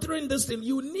encountering this thing,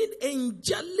 you need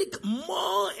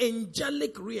more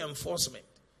angelic reinforcement.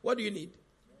 What do you need?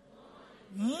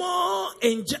 More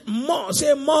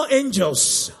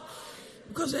angels.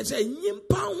 Because they say,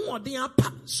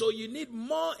 so you need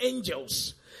more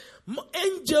angels.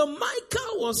 Angel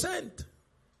Michael was sent.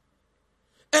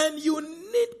 And you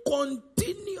need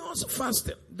continuous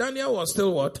fasting. Daniel was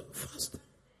still what? Fasting.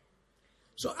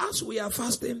 So as we are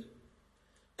fasting,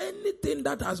 anything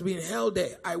that has been held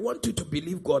there, I want you to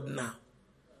believe God now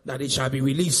that it shall be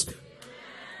released.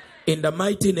 In the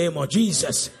mighty name of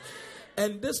Jesus.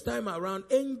 And this time around,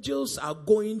 angels are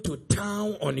going to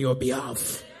town on your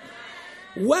behalf.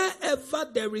 Wherever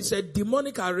there is a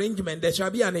demonic arrangement, there shall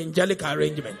be an angelic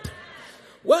arrangement.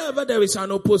 Wherever there is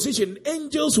an opposition,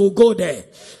 angels will go there.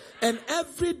 And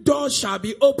every door shall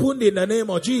be opened in the name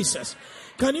of Jesus.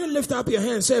 Can you lift up your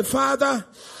hand and say, Father,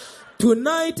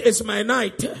 tonight is my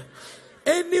night.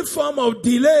 Any form of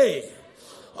delay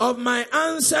of my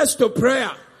answers to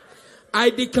prayer, I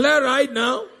declare right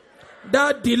now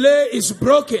that delay is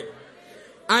broken.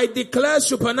 I declare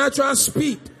supernatural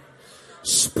speed.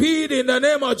 Speed in the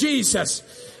name of Jesus.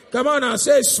 Come on now,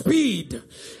 say speed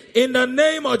in the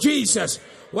name of Jesus.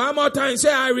 One more time,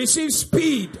 say I receive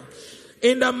speed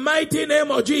in the mighty name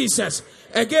of Jesus.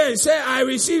 Again, say I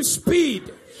receive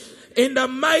speed in the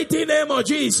mighty name of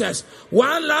Jesus.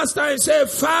 One last time, say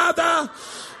Father,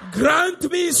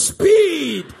 grant me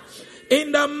speed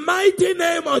in the mighty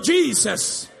name of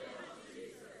Jesus.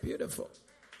 Beautiful.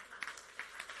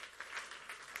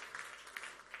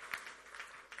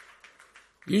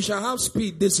 You shall have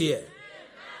speed this year.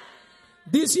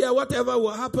 This year, whatever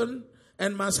will happen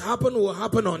and must happen will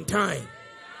happen on time.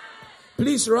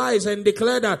 Please rise and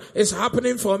declare that it's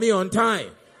happening for me on time.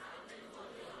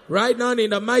 Right now in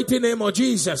the mighty name of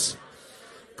Jesus.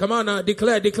 Come on now,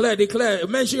 declare.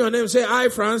 Mention your name, say, I,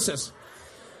 Francis.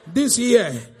 This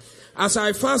year, as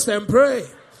I fast and pray,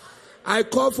 I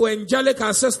call for angelic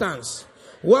assistance.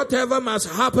 Whatever must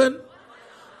happen,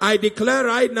 I declare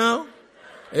right now,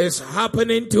 is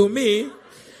happening to me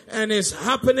and is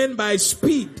happening by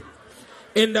speed.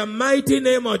 In the mighty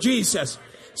name of Jesus.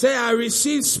 Say, I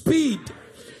receive speed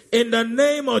in the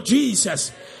name of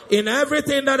Jesus. In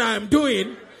everything that I am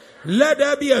doing, let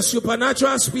there be a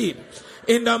supernatural speed.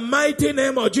 In the mighty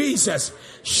name of Jesus.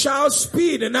 Shout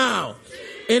speed now.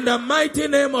 In the mighty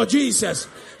name of Jesus.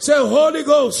 Say, Holy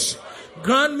Ghost,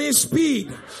 grant me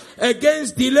speed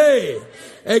against delay,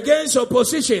 against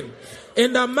opposition.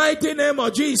 In the mighty name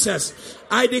of Jesus,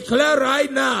 I declare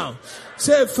right now,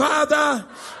 say, Father,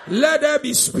 let there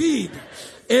be speed.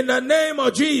 In the name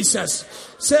of Jesus,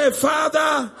 say,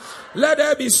 Father, let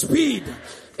there be speed.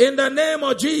 In the name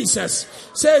of Jesus,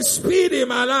 say, speed in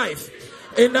my life.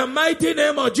 In the mighty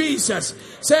name of Jesus,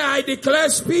 say, I declare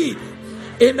speed.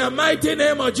 In the mighty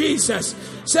name of Jesus,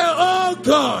 say, oh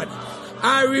God,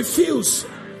 I refuse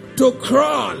to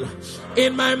crawl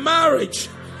in my marriage,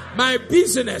 my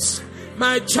business,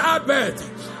 my childbirth,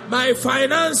 my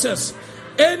finances,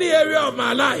 any area of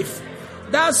my life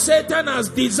that Satan has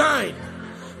designed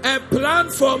and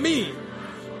planned for me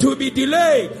to be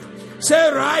delayed.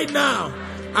 Say right now,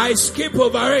 I skip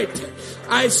over it.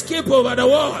 I skip over the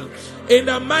wall. In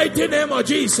the mighty name of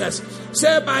Jesus,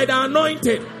 say by the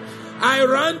anointing, I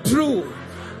run through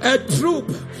a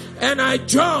troop and I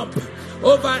jump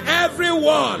over every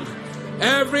wall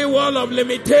of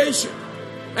limitation,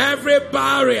 every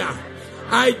barrier.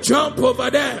 I jump over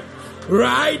them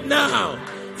right now.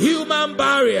 Human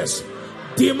barriers,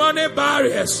 demonic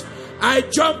barriers, I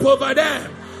jump over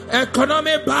them.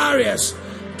 Economic barriers,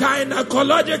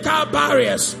 gynecological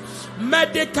barriers,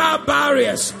 medical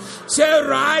barriers. Say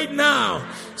right now,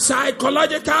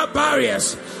 psychological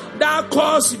barriers that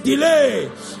cause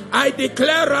delay. I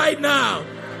declare right now,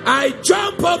 I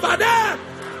jump over them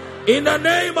in the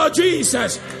name of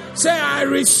Jesus. Say I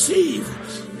receive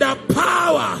the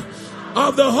power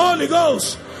of the Holy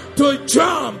Ghost to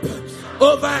jump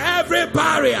over every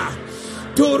barrier,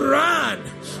 to run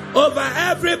over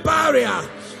every barrier.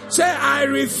 Say, I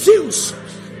refuse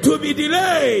to be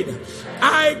delayed.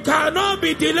 I cannot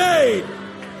be delayed.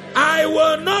 I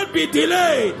will not be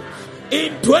delayed.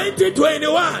 In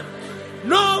 2021,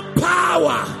 no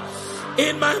power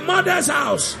in my mother's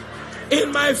house,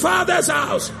 in my father's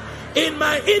house, in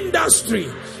my industry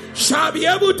shall be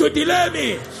able to delay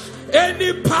me.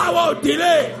 Any power of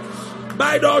delay,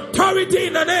 by the authority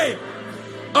in the name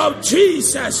of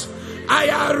Jesus,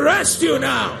 I arrest you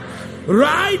now.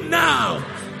 Right now,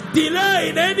 delay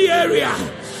in any area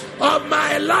of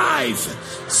my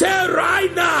life. Say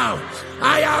right now,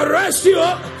 I arrest you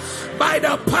by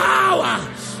the power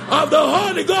of the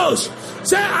Holy Ghost.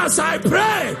 Say, as I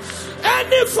pray,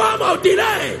 any form of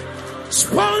delay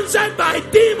sponsored by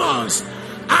demons,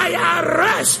 I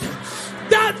arrest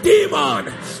that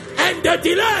demon and the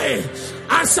delay.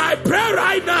 As I pray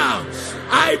right now,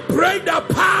 I break the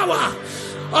power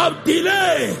of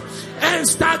delay and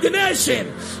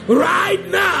stagnation right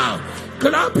now.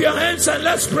 Clap your hands and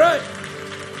let's pray.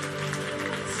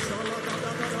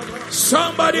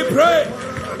 Somebody pray.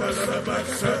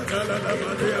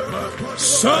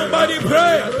 Somebody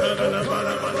pray.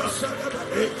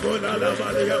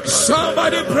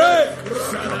 Somebody pray.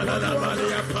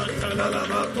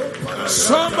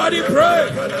 Somebody pray.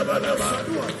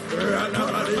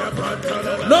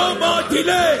 No more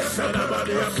delay.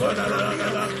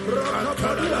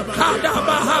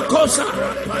 Kadabahakosa.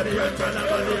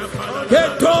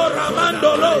 Ketora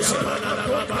mandolos.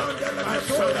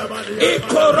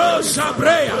 Ikorosa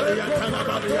brea.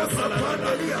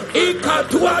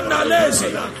 Ikatuana leze.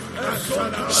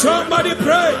 Somebody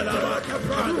pray.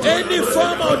 Any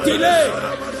form of delay.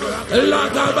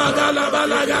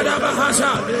 Lagabagalabalaga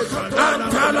bahasa.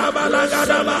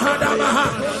 Antalabalagada bahada baha.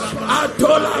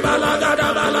 Atola balagada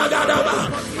balagada baha.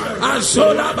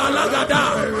 Azola balagada.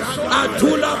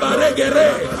 Atula baregere.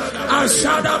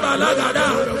 Asada balagada.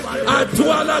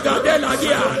 Atuala gadela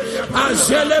gia.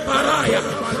 Azele baraya.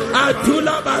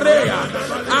 Atula barea.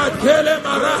 Atele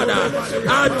marada.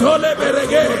 Atole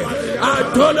berege.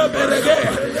 Atole berege.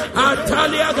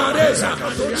 Atalia gareza.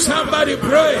 Somebody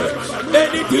pray.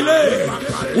 Any delay,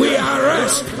 we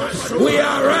arrest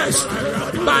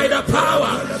by the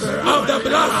power of the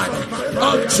blood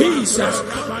of Jesus.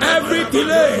 Every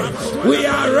delay, we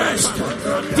arrest.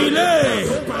 Delay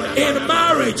in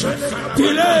marriage,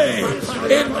 delay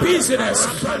in business,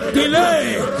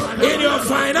 delay in your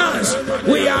finance,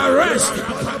 we arrest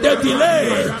the delay.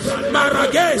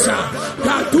 Marageza,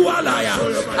 Katualaya,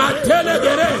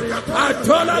 Atelegere,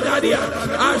 Atolagadia,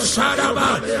 Ashadaba,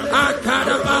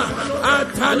 Atadaba,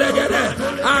 Atalegere,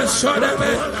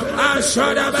 Ashodabe,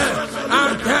 Ashodabe,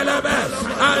 Antelebe,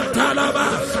 Antalaba.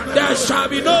 There shall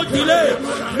be no delay,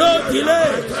 no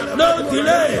delay, no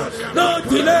delay, no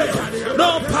delay.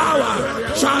 No power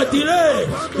shall delay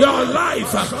your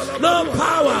life. No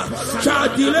power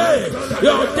shall delay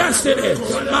your destiny.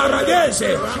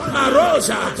 Maragese,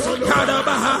 Marosa,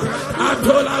 Kadabaha,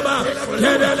 Atolaba,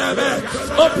 Kedelebe.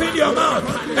 Open your mouth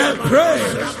and pray.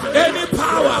 Any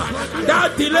power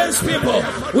that delays people,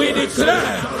 we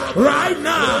declare right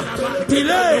now,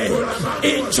 delay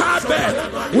in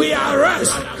childbirth, we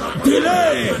arrest.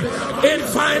 Delay in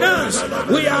finance,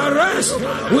 we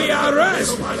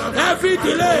arrest every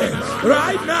delay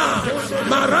right now.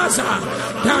 Marasa,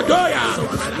 Tadoya,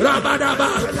 Rabadaba,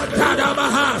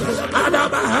 Tadabaha,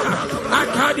 Adabaha,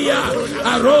 Akadia,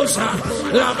 Arosa,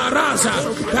 Lamarasa,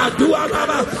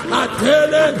 Taduababa,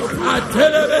 Atele,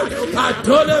 Atolebe,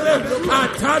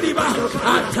 Ataliba,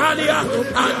 Atalia,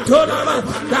 Antolaba,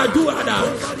 Taduada,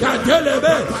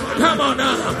 Tadelebe. Come on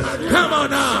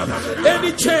now.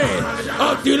 Any chain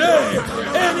of delay,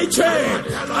 any chain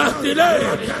of delay,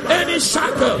 any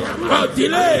shackle of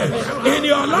delay in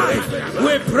your life,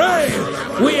 we pray,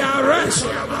 we arrest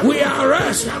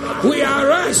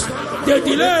the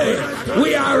delay,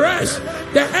 we arrest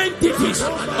the entities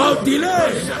of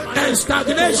delay and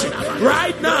stagnation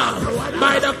right now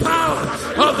by the power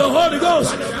of the Holy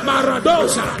Ghost.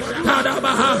 Maradosa,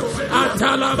 Tadabaha,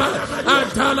 Atalaba,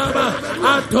 Atalaba,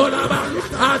 Atolaba,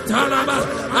 Atalaba,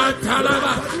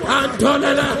 Atalaba,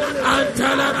 Antolela,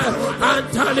 Antalaba,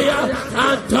 Antalia,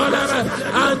 Antolaba,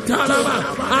 Antalaba,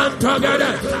 Antogada,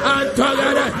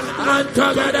 Antogada,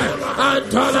 Antogada,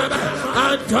 Antolaba,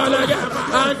 Antolaga,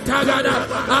 Antagada,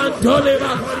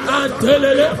 Antoleba,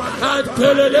 Antolele,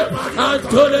 Antolele,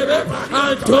 Antolebe,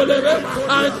 Antolebe,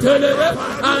 Antolebe,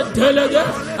 Antolebe,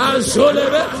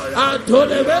 Azolebe,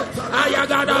 Antolebe,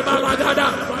 Ayagada, Balagada.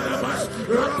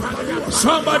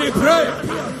 Somebody pray.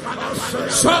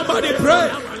 Somebody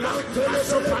pray.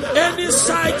 Any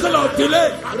cycle of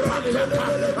delay.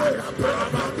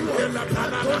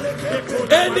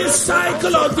 Any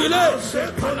cycle of delay.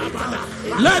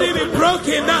 Let it be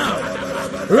broken now.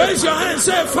 Raise your hand and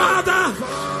say, Father,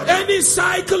 any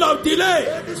cycle of delay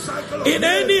in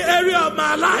any area of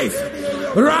my life,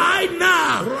 right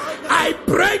now, I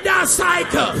break that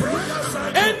cycle.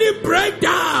 Any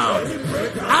breakdown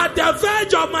at the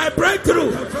verge of my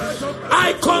breakthrough,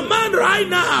 I command right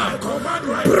now,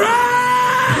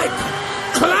 break!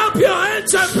 Clap your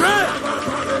hands and pray.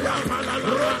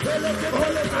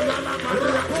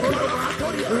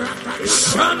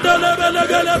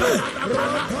 Shandalabalagalaba.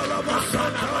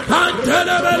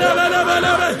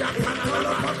 Antalabalabalaba.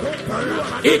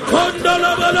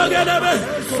 Ikondolabalagalaba.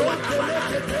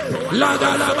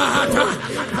 Lagalabahata.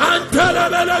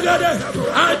 Antalabalagada.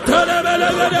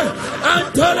 Antalabalagada.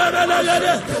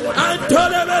 Antalabalagada.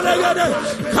 Antalabalagada.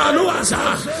 Kaluasa.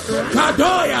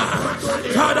 Kadoya.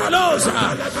 Kadalosa.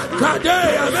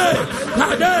 Kadeyame.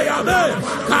 Kadeyame.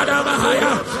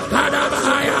 Kadabahaya.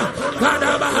 Kadabahaya.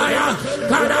 Kadabahaya.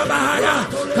 Kadabahaya.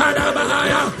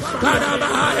 Kadabahaya.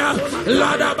 Kadabahaya.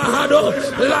 Ladabahado.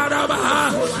 Ladabaha.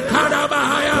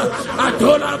 Kadabahaya.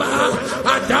 Atolabaha.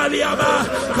 Adaliaba.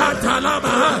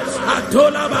 Katalabaha.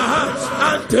 Atolabaha.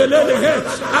 Antelelehe.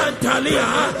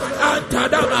 Antaliaha.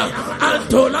 Antadaba.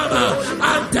 Antolaba.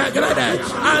 Antagrade.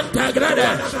 Antagrade.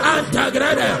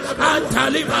 Antagrade.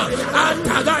 Antalima.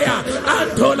 Antagaya.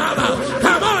 Antolaba.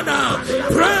 Come on now.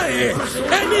 Pray.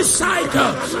 Any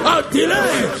cycle of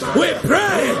delay, we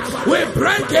pray. We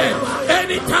break it.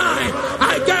 Anytime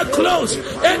I get close,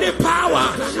 any power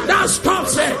that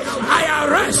stops it, I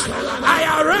arrest.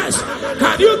 I arrest.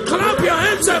 Can you clap your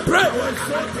hands and pray?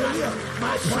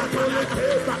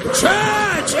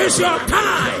 Church, it's your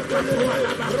time.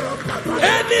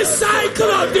 Any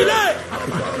cycle of delay,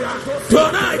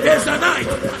 tonight is the night.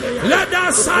 Let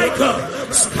that cycle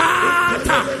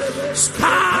scatter,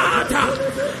 scatter,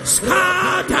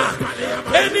 scatter.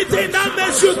 Anything that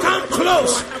makes you come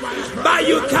close, but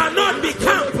you cannot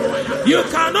become, you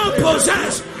cannot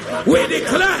possess, we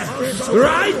declare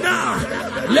right now,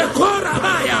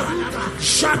 Lekorabaya,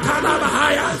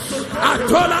 Shakalabahaya,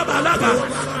 Atola Balaga,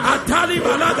 Atali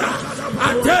Balaga,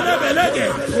 Atala Belege,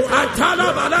 Atala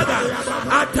Balaga,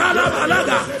 Atala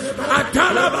Balaga,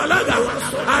 Atala Balaga,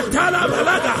 Atala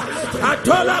Balaga,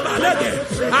 Atola Balege,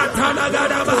 Atala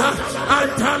Gadabaha,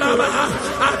 Atala Baha,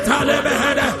 Atala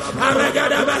Beheda,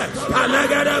 Alegadabe,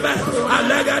 Alegadabe,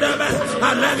 Alegadabe,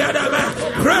 Alegadabe.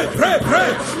 Pray, pray, pray.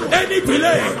 Any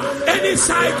delay, any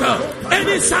cycle,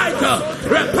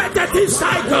 repetitive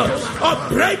cycle of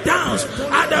breakdowns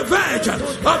at the verge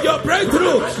of your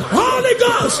breakthrough. Holy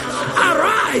Ghost,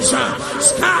 arise,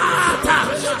 scatter,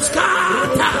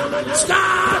 scatter,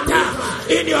 scatter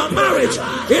in your marriage,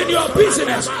 in your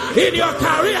business, in your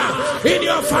career, in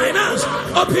your finance.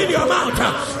 Open your mouth,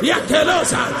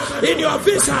 Yakelosa, in your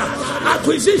visa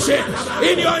acquisition,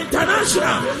 in your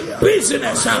international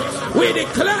business. We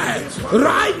declare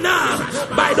right now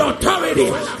by the authority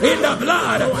in the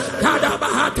blood,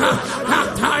 Kadabahata,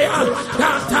 Kataya,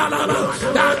 Katalaba,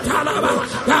 Katalaba,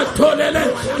 Katolele,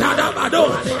 Kadabado,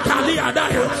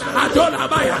 Kaliadaya,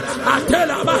 Adolabaya,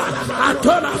 Atelaba,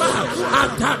 Atolaba,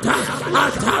 Atata,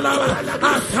 Atalaba,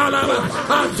 Atalaba,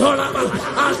 Atolaba,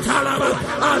 Atalaba,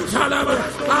 Atalaba,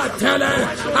 Atele,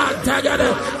 Atagade,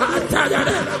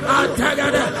 Atagade,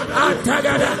 Atagade,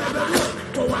 Atagade.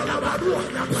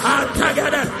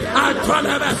 Atagada,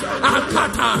 Atolaba,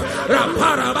 Akata,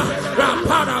 Raparaba,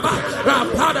 Raparaba,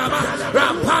 Raparaba,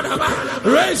 Raparaba.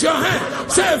 Raise your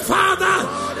hand. Say, Father,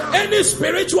 any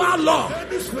spiritual law,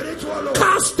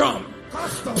 custom,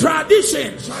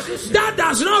 tradition that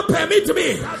does not permit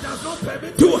me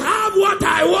to have what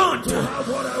I want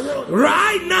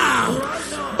right now,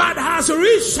 but has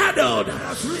rescheduled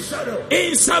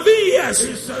in 7 years,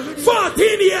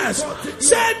 14 years.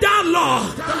 Say that law,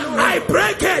 I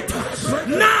break it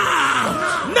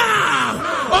now,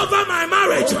 now, over my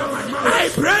marriage. I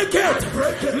break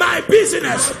it, my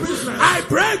business. I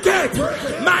break it,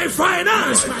 my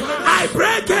finance. I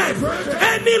break it,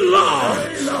 any law,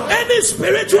 any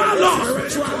spiritual law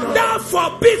that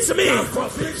forbids me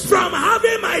from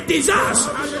having my desires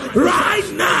right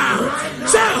now.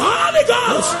 Say, Holy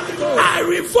Ghost, I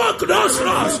revoke those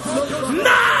laws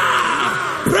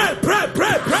now. Pray, pray,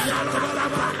 pray, pray.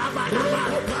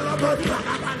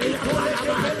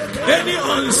 Any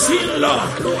unseen law,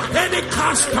 any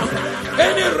custom,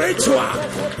 any ritual,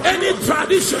 any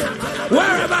tradition,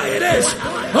 wherever it is,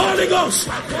 Holy Ghost,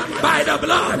 by the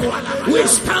blood, we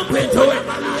stamp into it.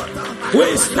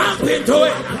 We stamp into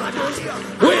it.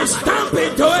 We stamp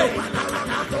into it.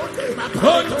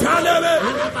 Ontalebe.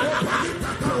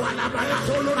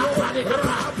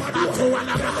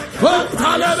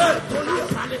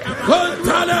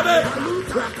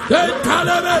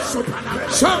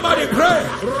 Somebody pray.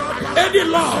 Any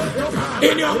law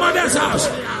in your mother's house.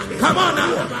 Come on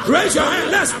now. Raise your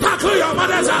hand. Let's tackle your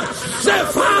mother's house. Say,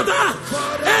 Father,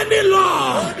 any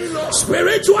law,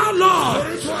 spiritual law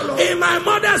in my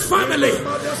mother's family,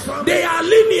 they are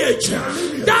lineage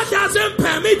that doesn't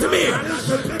permit me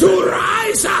to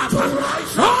rise up.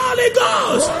 Holy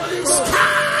Ghost,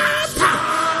 scatter.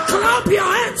 Clap your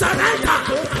hands and enter.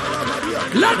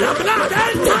 Let the blood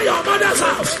enter your mother's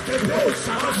house.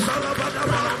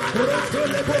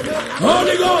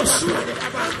 Holy Ghost,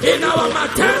 in our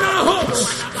maternal homes,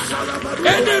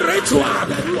 any ritual,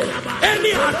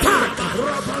 any attack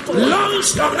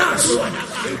launched on us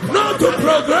not to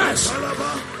progress,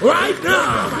 right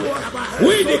now,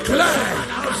 we declare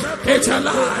it's a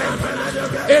lie.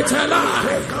 It's a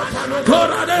lie.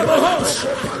 Koradebos,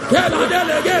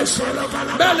 Keladeleges,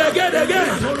 Belegedege,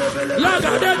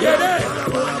 Lagadegede,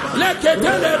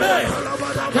 Leketelebe,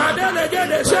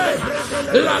 Kadelegedese,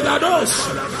 Lagados,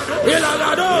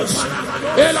 Elagados,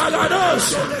 Elagados,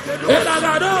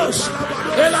 Elagados,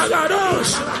 Elagados,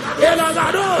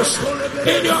 Elagados.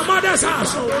 In your mother's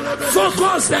house,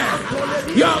 focus there.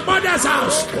 Your mother's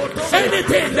house,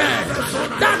 anything there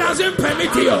that doesn't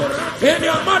permit you. In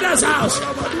your mother's house,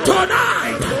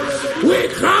 tonight we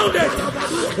crowned it.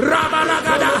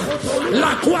 Rabalagada,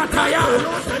 Lakuataya,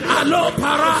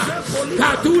 Alopara,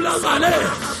 Kadula Vale,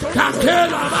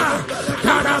 Katelaba,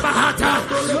 Karabahata,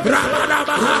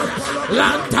 Rabadabaha,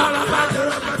 Lantalaba,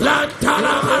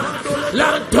 Lantalaba,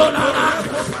 Lantolaba,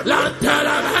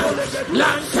 Lantalaba,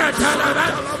 Lankatalaba,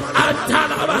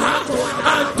 Antalabaha,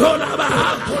 Antolabaha,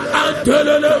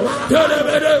 Antololo,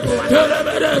 Tolebede,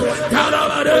 Tolebede,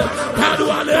 Talabade,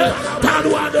 Taduade,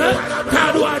 Taduade,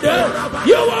 Taduade.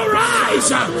 You will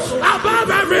rise above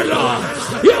every law.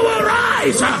 You will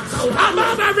rise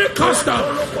above every custom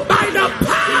by the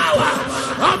power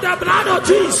of the blood of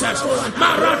Jesus.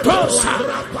 Maratosa.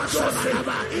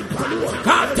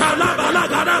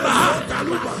 Katalabalagadaba.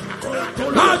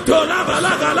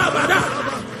 Katolabalagalabada.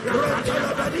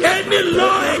 Any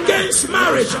law against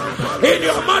marriage in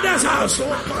your mother's house,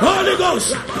 Holy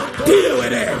Ghost, deal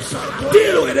with it,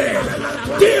 deal with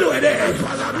it, deal with it,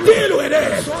 deal with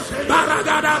it.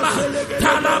 Baragadaba,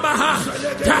 Talabaha,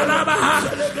 Talabaha,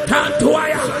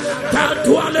 Tantuaya,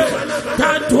 Tantuale,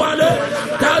 Tantuale,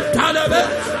 Tantalabe,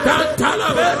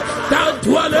 Tantalabe,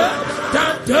 Tantuale,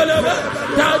 Tantalebe,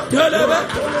 Tantalebe,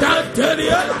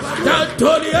 Tantalia,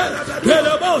 Tantolia,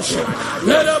 Telebosha,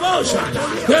 Telebosha,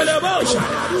 Telebosha,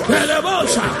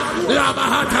 Telebosha,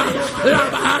 Labahata,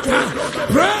 Labahata,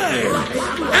 pray,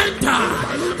 enter,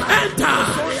 enter,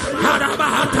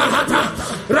 Hadabahata, Hata,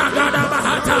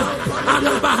 Ragadabahata,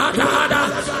 Alabahata, Hada.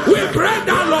 We break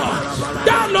that law.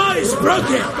 That law is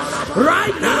broken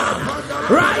right now,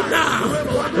 right now,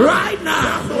 right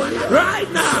now,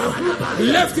 right now.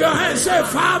 Lift your hands, say,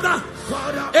 Father,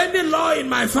 any law in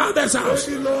my father's house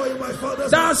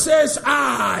that says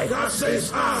I,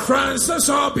 Francis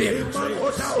Obi,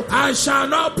 I shall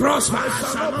not prosper,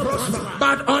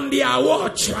 but on their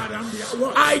watch,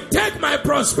 I take my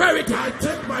prosperity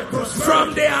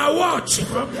from their watch.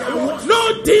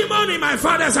 No demon in my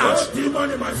father's house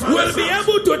will be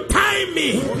able to tie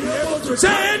me.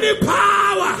 Say, any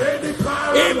power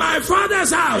in my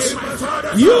father's house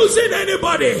using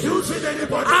anybody,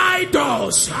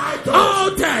 idols,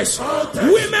 altars,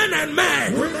 women and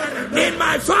men in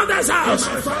my father's house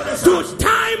to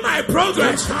time my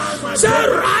progress. Say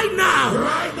right now,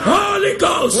 Holy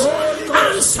Ghost,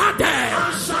 answer them.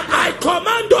 I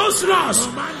command those laws,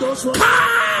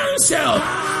 cancel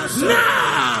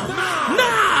now,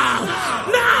 now,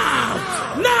 now,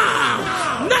 now,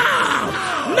 now,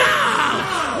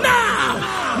 now, now,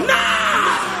 now.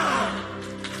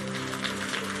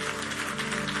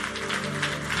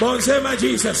 Bonsema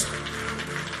Jesus.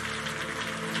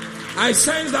 I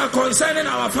sense that concerning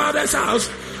our father's house,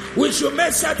 we should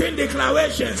make certain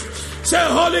declarations. Say,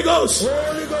 Holy Ghost,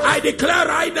 I declare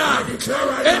right now,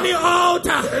 any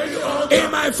altar in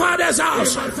my father's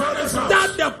house,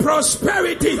 that the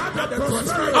prosperity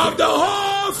of the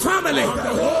whole family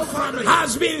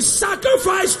has been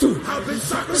sacrificed to.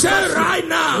 Say right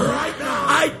now,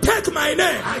 I take my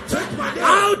name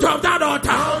out of that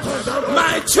altar,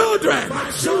 my children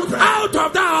out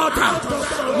of that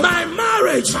altar, my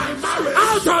marriage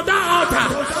out of that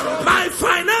altar, my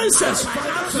finances,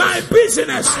 my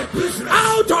business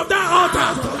out of that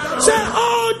altar. Say,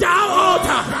 oh, thou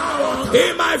altar,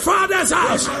 in my Father's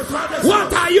house.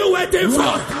 What are you waiting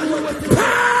for?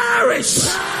 Perish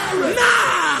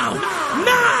now,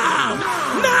 now,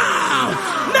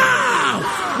 now,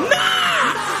 now, now.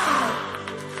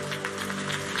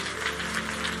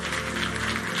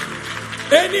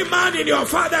 Any man in your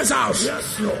Father's house,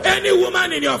 any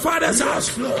woman in your Father's house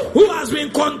who has been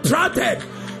contracted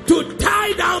to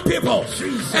tie down people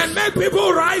and make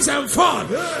people rise and fall,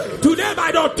 today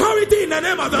by the authority in the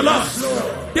name of the Lord,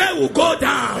 they will go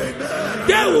down.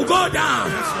 They will go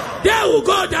down. They will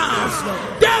go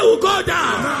down. They will go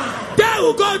down. They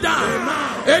will go down.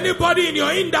 Anybody in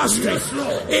your industry,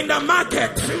 in the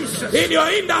market, in your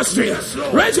industry,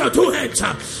 raise your two hands.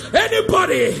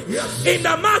 Anybody in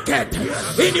the market,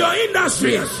 in your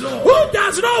industry, who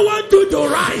does not want you to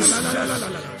rise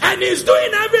and is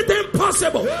doing everything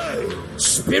possible,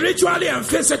 spiritually and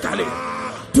physically,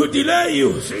 to delay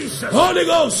you. Holy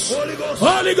Ghost,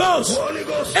 Holy Ghost,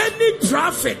 any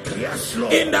traffic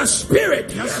in the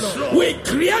spirit, we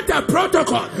create a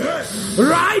protocol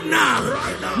right now.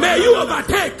 May you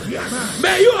overtake.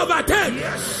 May you overtake.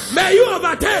 May you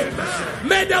overtake.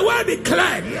 May the word be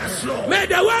cleared. May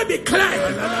the word be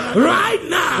cleared right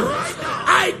now.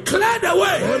 I clear the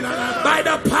way by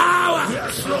the power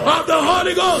of the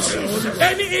Holy Ghost.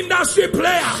 Any industry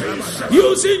player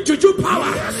using juju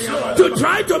power to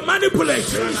try to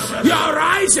manipulate your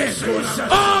rising,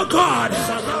 oh God,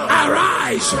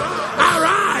 arise,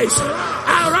 arise,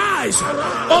 arise,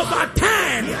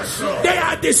 overturn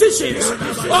their decisions,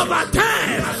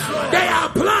 overturn their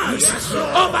plans,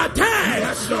 overturn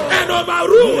and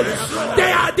overrule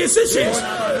their decisions,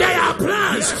 their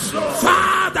plans.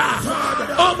 Father,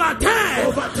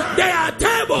 overturn their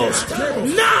tables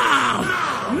now,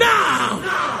 now,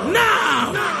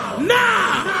 now,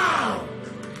 now.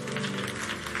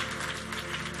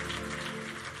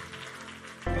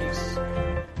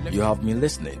 You have been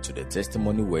listening to the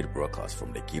Testimony Word broadcast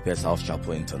from the Keeper's House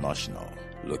Chapel International,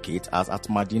 located at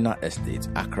Madina Estate,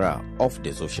 Accra, off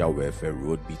the Social Welfare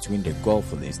Road between the Gulf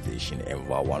Filling Station and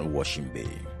Vawan Washing Bay.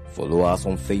 Follow us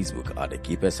on Facebook at the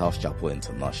Keeper's House Chapel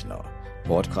International,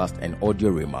 podcast and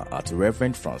audio rema at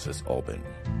Reverend Francis Alban.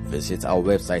 Visit our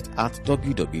website at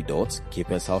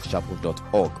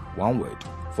www.keepershousechapel.org, one word.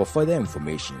 For further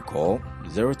information, call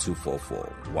 0244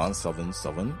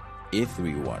 177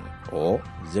 831 or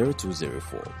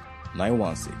 0204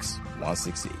 916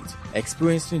 168.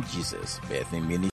 Experiencing Jesus, birthing ministry.